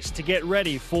place to get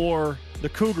ready for the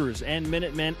Cougars and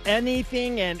Minutemen.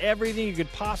 Anything and everything you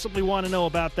could possibly want to know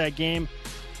about that game.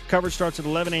 Coverage starts at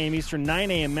 11 a.m. Eastern, 9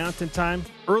 a.m. Mountain Time.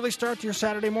 Early start to your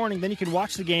Saturday morning. Then you can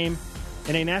watch the game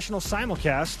in a national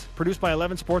simulcast produced by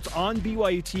 11 Sports on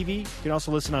BYU TV. You can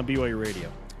also listen on BYU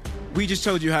Radio. We just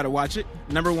told you how to watch it.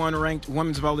 Number 1 ranked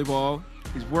women's volleyball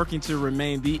is working to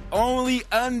remain the only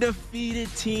undefeated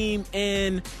team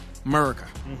in America.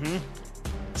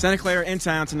 Santa Clara in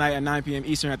town tonight at 9 p.m.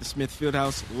 Eastern at the Smith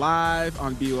Fieldhouse, live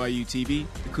on BYU TV.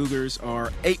 The Cougars are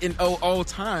 8-0 all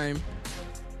time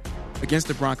against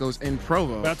the Broncos in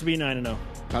Provo. About to be 9-0.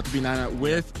 About to be 9-0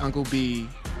 with Uncle B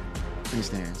in the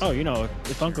stands. Oh,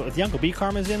 if the Uncle B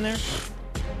karma's in there,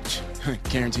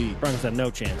 guaranteed. Broncos have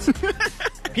no chance.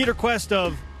 Peter Quest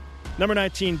of number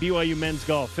 19 BYU men's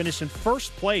golf finished in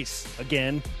first place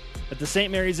again at the St.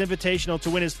 Mary's Invitational to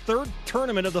win his 3rd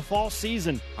tournament of the fall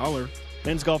season. Holler.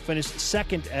 Men's golf finished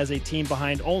 2nd as a team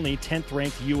behind only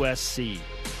 10th-ranked USC.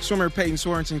 Swimmer Peyton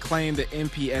Sorensen claimed the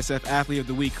MPSF Athlete of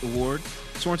the Week award.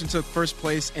 Sorensen took first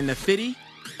place in the 50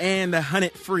 and the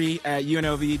 100 free at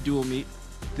UNLV dual meet.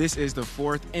 This is the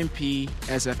 4th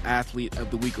MPSF Athlete of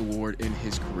the Week award in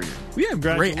his career. We have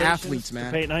great athletes,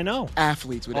 man. Peyton, I know.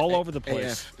 Athletes. With all over the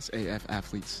place. AF. It's AF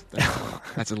athletes.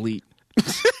 That's elite.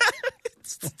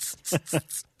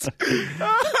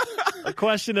 A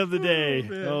question of the day.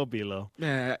 Oh, Bilo.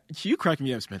 Man, you crack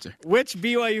me up, Spencer. Which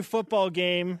BYU football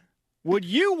game would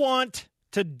you want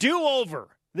to do over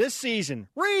this season?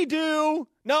 Redo.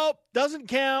 Nope, doesn't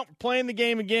count. Playing the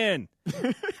game again.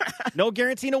 No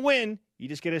guaranteeing a win. You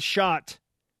just get a shot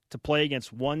to play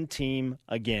against one team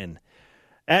again.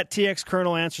 At TX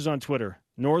Colonel answers on Twitter,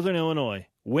 Northern Illinois.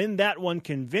 Win that one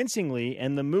convincingly,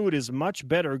 and the mood is much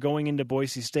better going into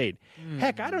Boise State.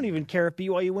 Heck, I don't even care if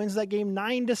BYU wins that game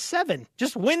 9-7.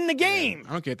 Just win the game. Yeah,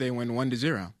 I don't care if they win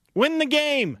 1-0. Win the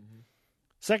game.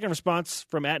 Second response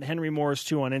from at Henry Morris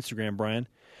 2 on Instagram, Brian.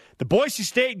 The Boise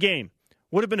State game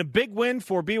would have been a big win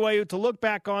for BYU to look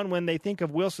back on when they think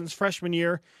of Wilson's freshman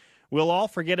year. We'll all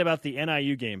forget about the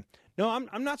NIU game. No,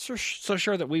 I'm not so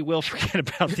sure that we will forget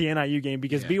about the NIU game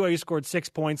because BYU scored 6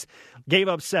 points, gave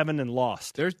up 7, and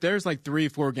lost. There's like 3 or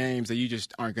 4 games that you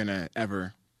just aren't going to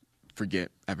ever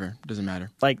forget, ever. Doesn't matter.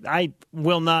 Like, I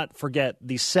will not forget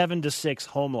the 7-6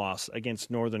 home loss against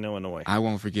Northern Illinois. I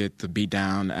won't forget the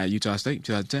beatdown at Utah State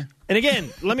 2010. And again,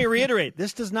 let me reiterate,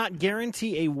 this does not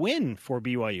guarantee a win for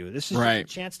BYU. This is just a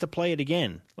chance to play it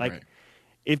again. Like,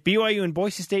 if BYU and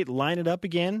Boise State line it up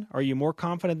again, are you more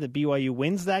confident that BYU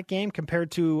wins that game compared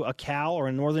to a Cal or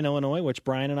a Northern Illinois, which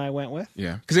Brian and I went with?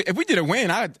 Yeah, because if we did a win,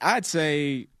 I'd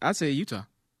say Utah.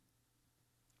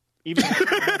 Even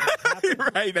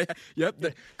right? Yep.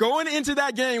 Going into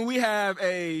that game, we have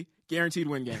a guaranteed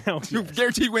win game.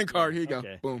 Guaranteed win card. Here you go.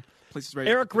 Okay. Boom. Places ready.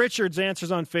 Eric Richards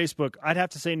answers on Facebook. I'd have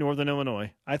to say Northern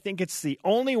Illinois. I think it's the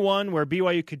only one where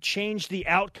BYU could change the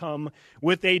outcome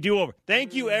with a do-over.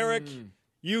 Thank you, Eric.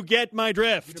 You get my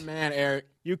drift. You're the man, Eric.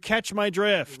 You catch my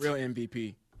drift. Real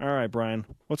MVP. All right, Brian.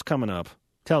 What's coming up?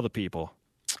 Tell the people.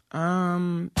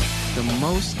 The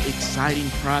most exciting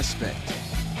prospect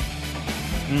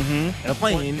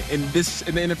playing in the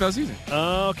NFL season.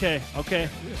 Okay.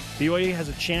 BYU has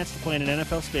a chance to play in an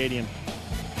NFL stadium.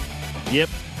 Yep.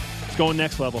 It's going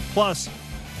next level. Plus,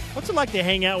 what's it like to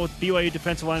hang out with BYU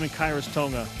defensive lineman Kairos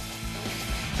Tonga?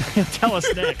 Tell us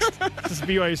next. This is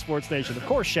BYU Sports Nation. Of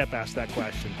course, Shep asked that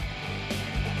question.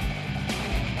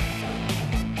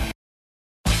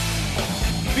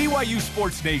 BYU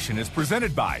Sports Nation is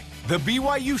presented by The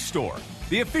BYU Store,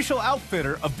 the official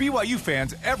outfitter of BYU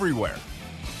fans everywhere.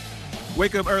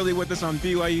 Wake up early with us on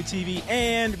BYU TV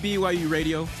and BYU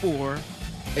Radio for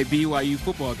a BYU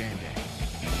football game day.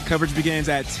 Coverage begins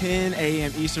at 10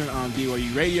 a.m. Eastern on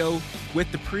BYU Radio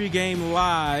with the pregame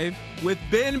live with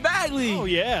Ben Bagley. Oh,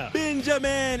 yeah.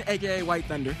 Benjamin, a.k.a. White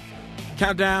Thunder.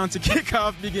 Countdown to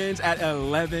kickoff begins at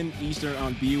 11 Eastern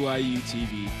on BYU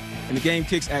TV. And the game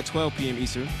kicks at 12 p.m.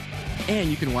 Eastern. And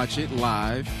you can watch it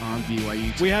live on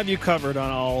BYU TV. We have you covered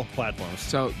on all platforms.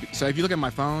 So if you look at my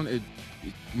phone,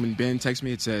 when Ben texts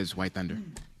me, it says White Thunder.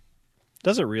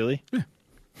 Does it really? Yeah.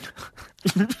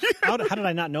 How did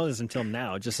I not know this until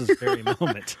now, just this very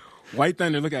moment? White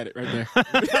Thunder, look at it right there.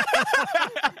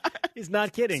 He's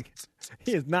not kidding.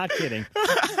 He is not kidding.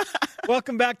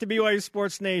 Welcome back to BYU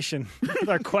Sports Nation with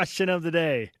our question of the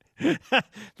day.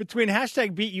 Between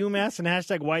hashtag Beat UMass and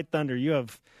hashtag White Thunder, you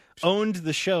have owned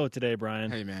the show today,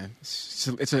 Brian. Hey, man. It's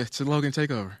a Logan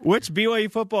takeover. Which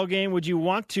BYU football game would you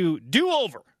want to do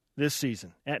over this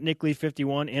season? At Nick Lee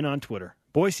 51 and on Twitter.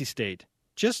 Boise State.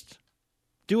 Just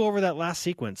do over that last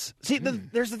sequence. See,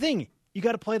 there's the thing. You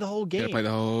got to play the whole game. You got to play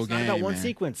the whole game, not about one man.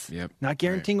 sequence. Yep. Not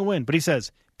guaranteeing a win. But he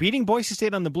says, beating Boise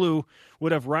State on the blue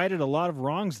would have righted a lot of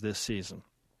wrongs this season.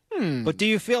 But do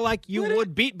you feel like you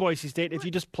would beat Boise State if you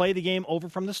just play the game over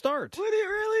from the start? Would it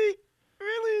really?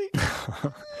 Really?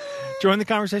 Join the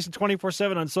conversation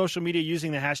 24/7 on social media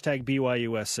using the hashtag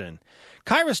BYUSN.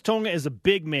 Kairos Tonga is a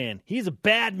big man. He's a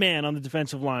bad man on the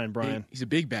defensive line, Brian. He's a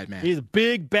big bad man. He's a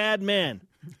big bad man.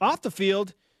 Off the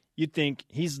field, you'd think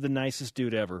he's the nicest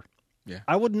dude ever. Yeah.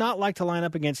 I would not like to line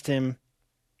up against him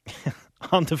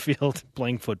on the field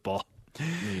playing football.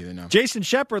 Me either, no. Jason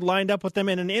Shepard lined up with them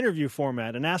in an interview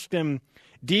format and asked him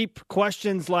deep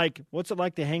questions like, what's it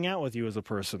like to hang out with you as a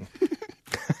person?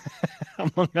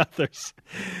 Among others.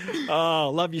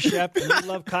 Oh, love you, Shep. And we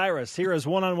love Kairos. Here is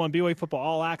one-on-one BYU football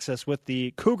all access with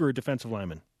the Cougar defensive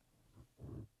lineman.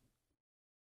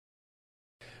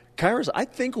 Kairos, I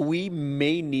think we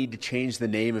may need to change the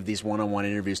name of these one-on-one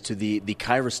interviews to the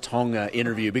Kairos Tonga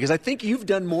interview, because I think you've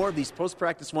done more of these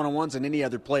post-practice one-on-ones than any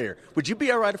other player. Would you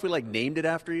be all right if we named it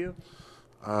after you?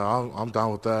 I'm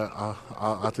down with that.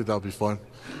 I think that would be fun.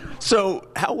 So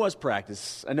how was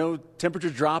practice? I know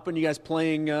temperature's dropping, you guys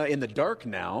playing in the dark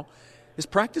now. Has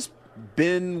practice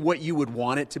been what you would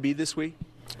want it to be this week?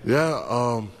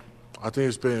 Yeah, I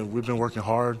think we've been working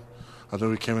hard. I think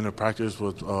we came into practice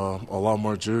with a lot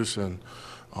more juice, and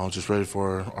just ready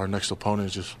for our next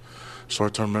opponent. Just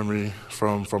short-term memory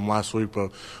from last week,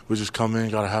 but we just come in,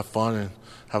 got to have fun and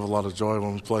have a lot of joy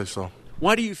when we play. So,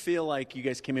 why do you feel like you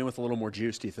guys came in with a little more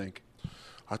juice, do you think?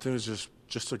 I think it's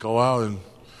just to go out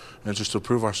and just to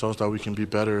prove ourselves that we can be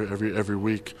better every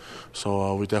week.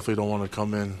 So we definitely don't want to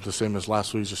come in the same as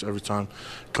last week, just every time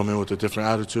come in with a different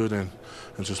attitude and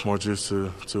just more juice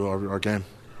to our game.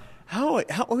 How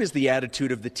is the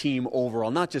attitude of the team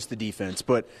overall, not just the defense,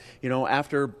 but,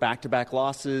 after back-to-back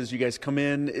losses, you guys come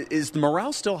in, is the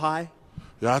morale still high?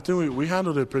 Yeah, I think we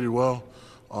handled it pretty well.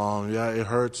 It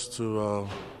hurts to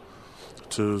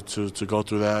go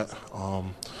through that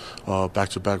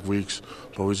back-to-back weeks,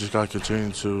 but we just got to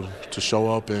continue to show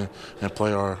up and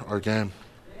play our game.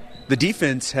 The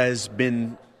defense has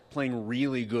been playing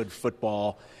really good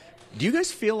football. Do you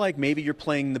guys feel like maybe you're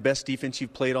playing the best defense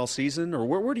you've played all season, or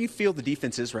where do you feel the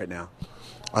defense is right now?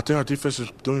 I think our defense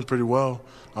is doing pretty well.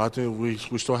 I think we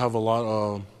still have a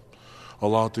lot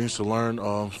of things to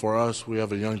learn. For us, we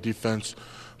have a young defense,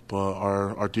 but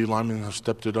our D linemen have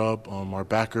stepped it up. Our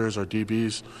backers, our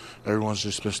DBs, everyone's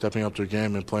just been stepping up their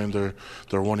game and playing their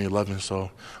 111.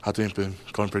 So I think it's been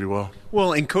going pretty well.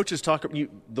 Well, and coaches talk the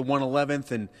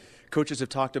 111th, and coaches have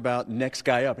talked about next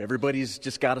guy up. Everybody's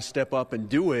just got to step up and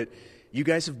do it. You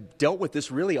guys have dealt with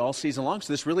this really all season long,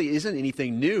 so this really isn't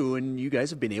anything new, and you guys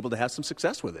have been able to have some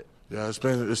success with it. Yeah, it's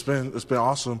been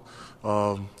awesome.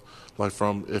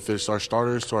 From if it's our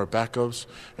starters to our backups,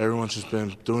 everyone's just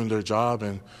been doing their job,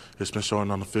 and it's been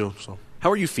showing on the field. So,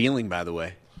 how are you feeling, by the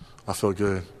way? I feel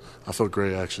good. I feel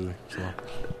great, actually. So.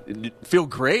 Feel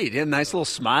great. Yeah, nice little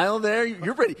smile there.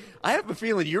 You're ready. I have a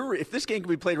feeling if this game can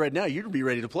be played right now, you'd be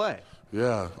ready to play.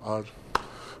 Yeah, I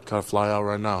gotta fly out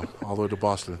right now, all the way to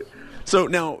Boston. So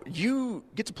now you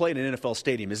get to play in an NFL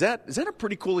stadium. Is that a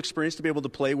pretty cool experience to be able to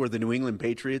play where the New England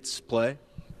Patriots play?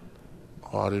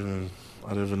 Oh, I didn't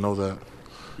even know that.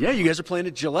 Yeah, you guys are playing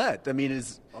at Gillette. I mean,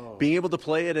 being able to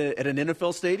play at an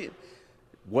NFL stadium,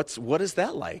 what is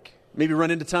that like? Maybe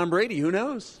run into Tom Brady. Who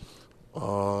knows?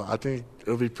 I think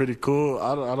it'll be pretty cool.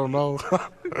 I don't know.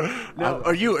 Now,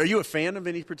 are you a fan of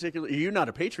any particular? You're not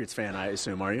a Patriots fan, I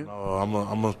assume, are you? No,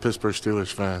 I'm a Pittsburgh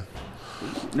Steelers fan.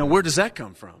 Now, where does that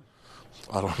come from?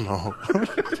 I don't know.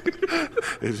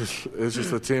 It's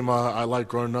just a team I like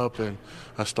growing up, and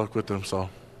I stuck with them. So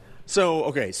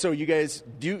you guys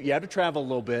you have to travel a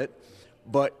little bit,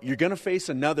 but you're going to face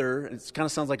another. It kind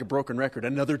of sounds like a broken record.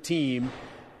 Another team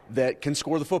that can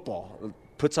score the football,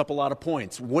 puts up a lot of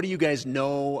points. What do you guys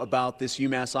know about this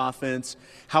UMass offense?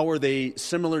 How are they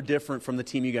similar, different from the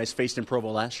team you guys faced in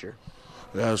Provo last year?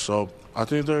 Yeah, so I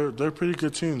think they're a pretty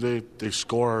good team. They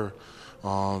score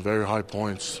very high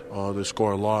points. They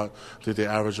score a lot. I think they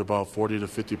average about 40 to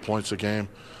 50 points a game.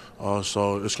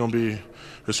 So it's gonna be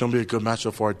a good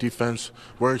matchup for our defense.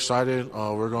 We're excited.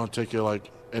 We're gonna take it like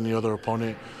any other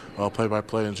opponent, play by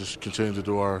play, and just continue to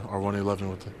do our 111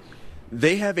 with it.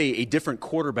 They have a different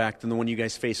quarterback than the one you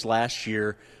guys faced last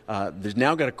year. They've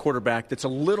now got a quarterback that's a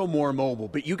little more mobile,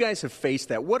 but you guys have faced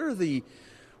that. What are the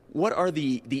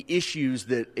issues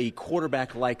that a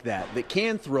quarterback like that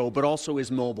can throw but also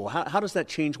is mobile? How does that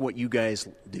change what you guys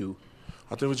do?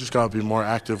 I think we just got to be more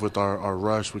active with our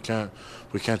rush. We can't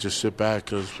just sit back,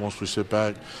 because once we sit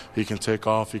back, he can take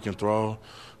off, he can throw.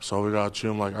 So we got to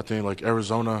treat him like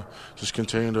Arizona, just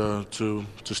continue to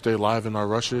stay live in our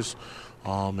rushes,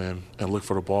 and look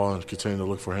for the ball and continue to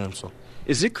look for him. So.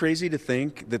 Is it crazy to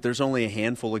think that there's only a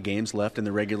handful of games left in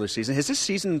the regular season? Has this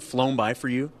season flown by for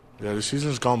you? Yeah, the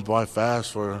season's gone by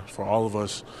fast for all of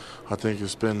us. I think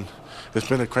it's been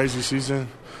a crazy season,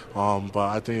 but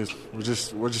I think we're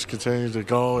just continuing to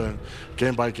go, and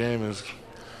game by game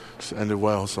it's ended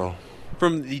well. So,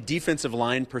 from the defensive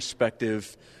line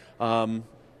perspective, how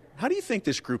do you think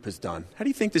this group has done? How do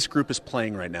you think this group is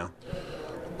playing right now?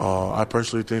 I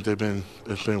personally think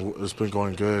it's been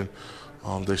going good.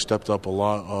 They stepped up a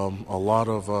lot. A lot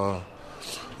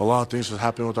of things have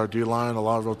happened with our D-line, a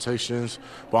lot of rotations,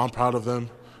 but I'm proud of them.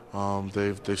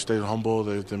 They've stayed humble.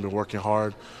 They've been working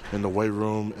hard in the weight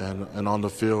room and on the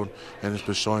field, and it's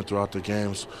been showing throughout the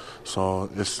games.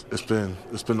 So it's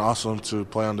been awesome to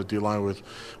play on the D-line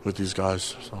with these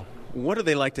guys. So. What do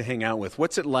they like to hang out with?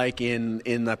 What's it like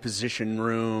in the position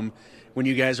room when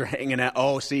you guys are hanging out?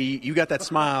 Oh, see, you got that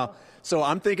smile. So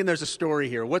I'm thinking there's a story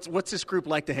here. What's this group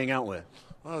like to hang out with?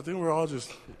 I think we're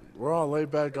all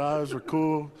laid back guys. We're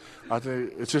cool. I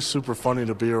think it's just super funny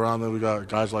to be around them. We got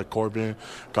guys like Corbin,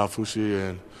 Gafusi,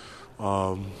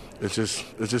 and it's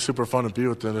just super fun to be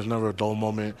with them. There's never a dull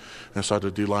moment inside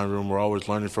the D-line room. We're always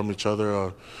learning from each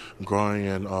other, growing,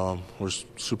 and we're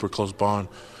super close bond.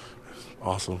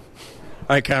 Awesome.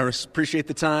 All right, Khyiris, appreciate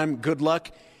the time. Good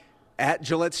luck. at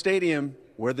Gillette Stadium,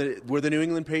 where the New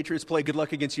England Patriots play. Good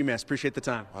luck against UMass. Appreciate the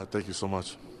time. Thank you so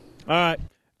much. All right.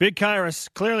 Big Kairos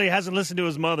clearly hasn't listened to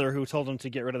his mother, who told him to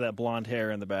get rid of that blonde hair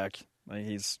in the back.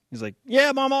 He's like,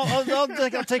 yeah, Mom,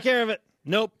 I'll take care of it.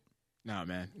 Nope. No,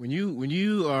 man. When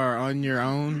you are on your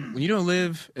own, when you don't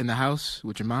live in the house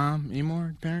with your mom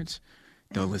anymore, parents,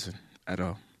 don't listen at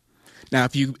all. Now,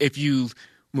 if you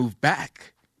move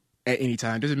back at any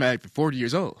time, doesn't matter if you're 40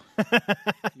 years old.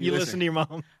 You listen to your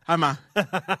mom. Hi, Mom.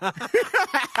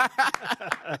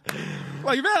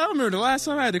 Like, man, I remember the last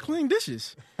time I had to clean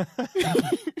dishes.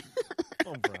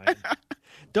 Oh, Brian.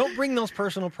 Don't bring those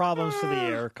personal problems to the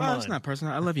air. Come on. It's not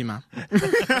personal. I love you, Mom.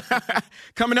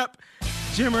 Coming up,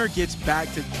 Jimmer gets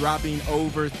back to dropping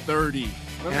over 30.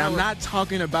 And I'm not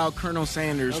talking about Colonel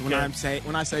Sanders when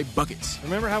I say buckets.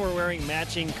 Remember how we're wearing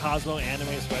matching Cosmo anime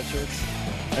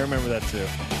sweatshirts? I remember that too.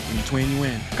 When you twin, you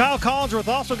win. Kyle Collinsworth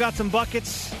also got some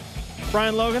buckets.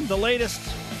 Brian Logan, the latest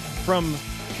from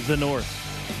the North.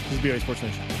 This is BYU Sports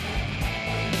Nation.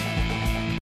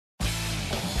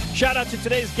 Shout out to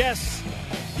today's guests,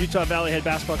 Utah Valley head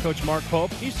basketball coach Mark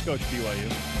Pope. He used to coach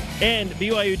BYU. And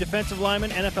BYU defensive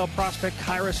lineman, NFL prospect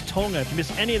Khyiris Tonga. If you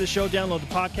miss any of the show, download the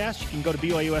podcast. You can go to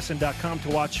BYUSN.com to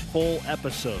watch full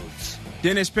episodes.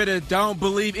 Dennis Pitta, don't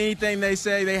believe anything they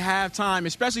say. They have time.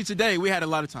 Especially today, we had a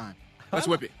lot of time. Let's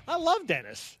whip it. I love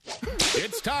Dennis.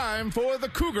 It's time for the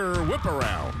Cougar Whip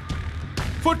Around.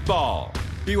 Football.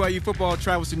 BYU football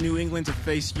travels to New England to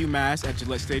face UMass at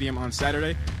Gillette Stadium on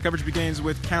Saturday. Coverage begins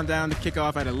with countdown to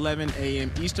kickoff at 11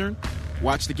 a.m. Eastern.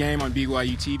 Watch the game on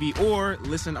BYU TV or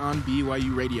listen on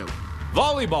BYU Radio.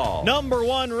 Volleyball. Number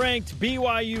 1 ranked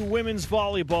BYU women's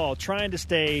volleyball, trying to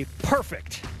stay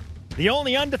perfect. The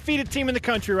only undefeated team in the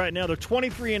country right now. They're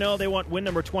 23-0. They want win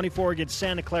number 24 against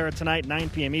Santa Clara tonight, 9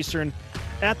 p.m. Eastern,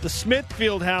 at the Smith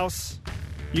Fieldhouse.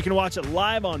 You can watch it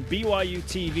live on BYU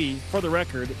TV. For the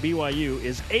record, BYU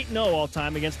is 8-0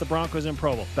 all-time against the Broncos in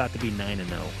Provo. About to be 9-0.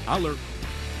 Alert.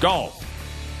 Golf.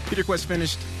 Peter Quest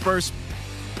finished first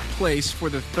place for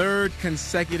the third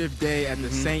consecutive day at the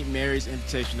St. Mary's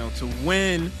Invitational to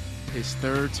win his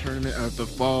third tournament of the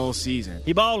fall season.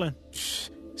 He balling.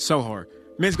 So hard.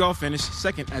 Men's golf finished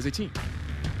second as a team.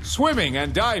 Swimming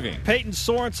and diving. Peyton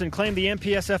Sorensen claimed the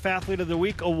MPSF Athlete of the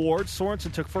Week award.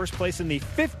 Sorensen took first place in the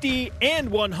 50 and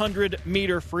 100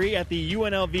 meter free at the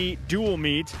UNLV dual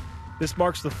meet. This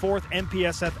marks the 4th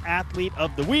MPSF Athlete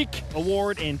of the Week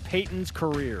award in Peyton's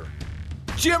career.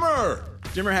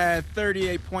 Jimmer had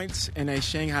 38 points in a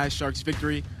Shanghai Sharks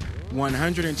victory,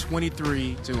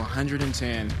 123 to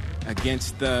 110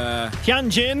 against the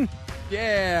Tianjin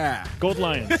Gold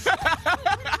Lions.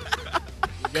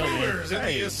 Cougars in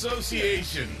the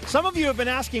association. Some of you have been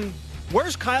asking,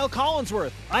 where's Kyle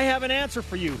Collinsworth? I have an answer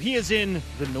for you. He is in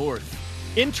the North,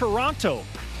 in Toronto,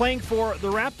 playing for the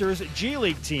Raptors G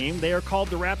League team. They are called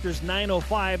the Raptors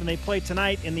 905, and they play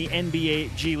tonight in the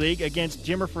NBA G League against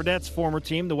Jimmer Fredette's former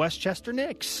team, the Westchester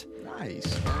Knicks.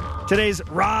 Nice. Today's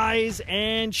Rise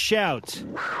and Shout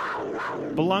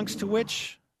belongs to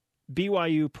which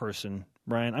BYU person?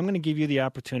 Brian, I'm going to give you the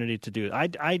opportunity to do it.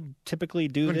 I typically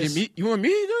do this. You want me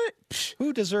to do it? Psh.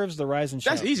 Who deserves the Rise and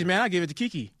Shout? That's easy, man. I'll give it to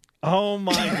Kiki. Oh,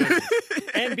 my goodness.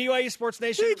 And BYU Sports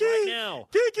Nation Kiki, right now.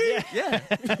 Kiki.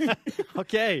 Yeah.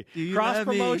 Okay.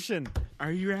 Cross-promotion.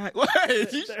 Are you right? What?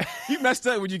 You messed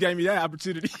up when you gave me that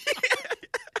opportunity.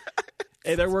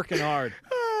 Hey, they're working hard.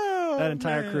 That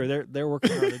entire crew, they're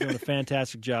working hard. They're doing a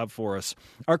fantastic job for us.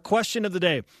 Our question of the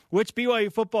day, which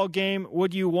BYU football game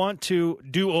would you want to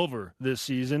do over this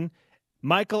season?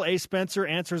 Michael A. Spencer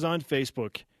answers on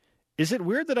Facebook. Is it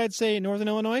weird that I'd say Northern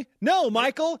Illinois? No,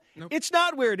 Michael, nope. It's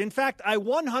not weird. In fact, I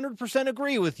 100%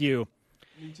 agree with you.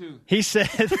 Me too. He said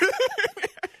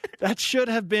that should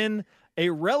have been a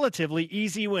relatively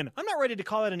easy win. I'm not ready to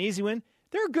call it an easy win.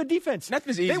 They're a good defense.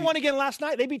 Nothing's easy. They won again last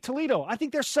night. They beat Toledo. I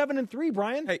think they're 7-3,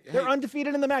 Brian. They're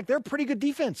undefeated in the MAC. They're a pretty good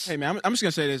defense. Hey, man, I'm just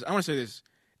going to say this. I want to say this.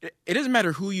 It doesn't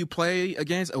matter who you play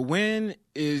against. A win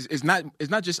is not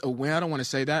just a win. I don't want to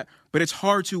say that. But it's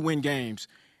hard to win games.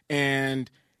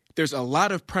 And there's a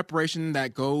lot of preparation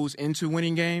that goes into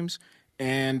winning games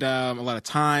and a lot of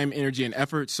time, energy, and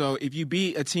effort. So if you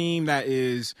beat a team that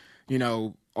is,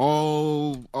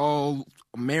 all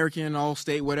American, all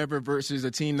state, whatever, versus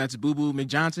a team that's Boo Boo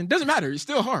McJohnson, doesn't matter. It's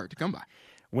still hard to come by.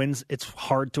 It's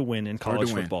hard to win in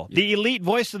college football. Yeah. The Elite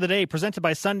Voice of the Day, presented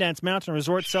by Sundance Mountain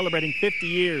Resort, celebrating 50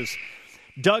 years.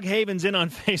 Doug Havens in on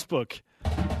Facebook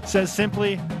says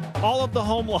simply, all of the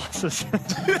home losses.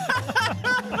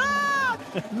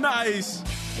 Nice.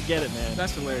 I get it, man.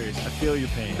 That's hilarious. I feel your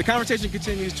pain. The conversation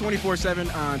continues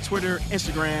 24/7 on Twitter,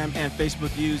 Instagram, and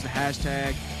Facebook. Use the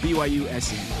hashtag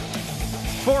BYUSN.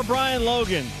 For Brian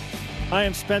Logan, I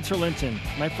am Spencer Linton.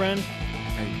 My friend,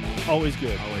 always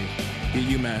good. Always. Beat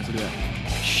UMass. Do that.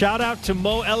 Shout out to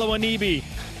Mo Elawanibi.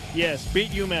 Yes,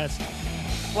 beat UMass.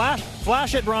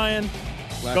 Flash it, Brian.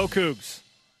 Go Cougs.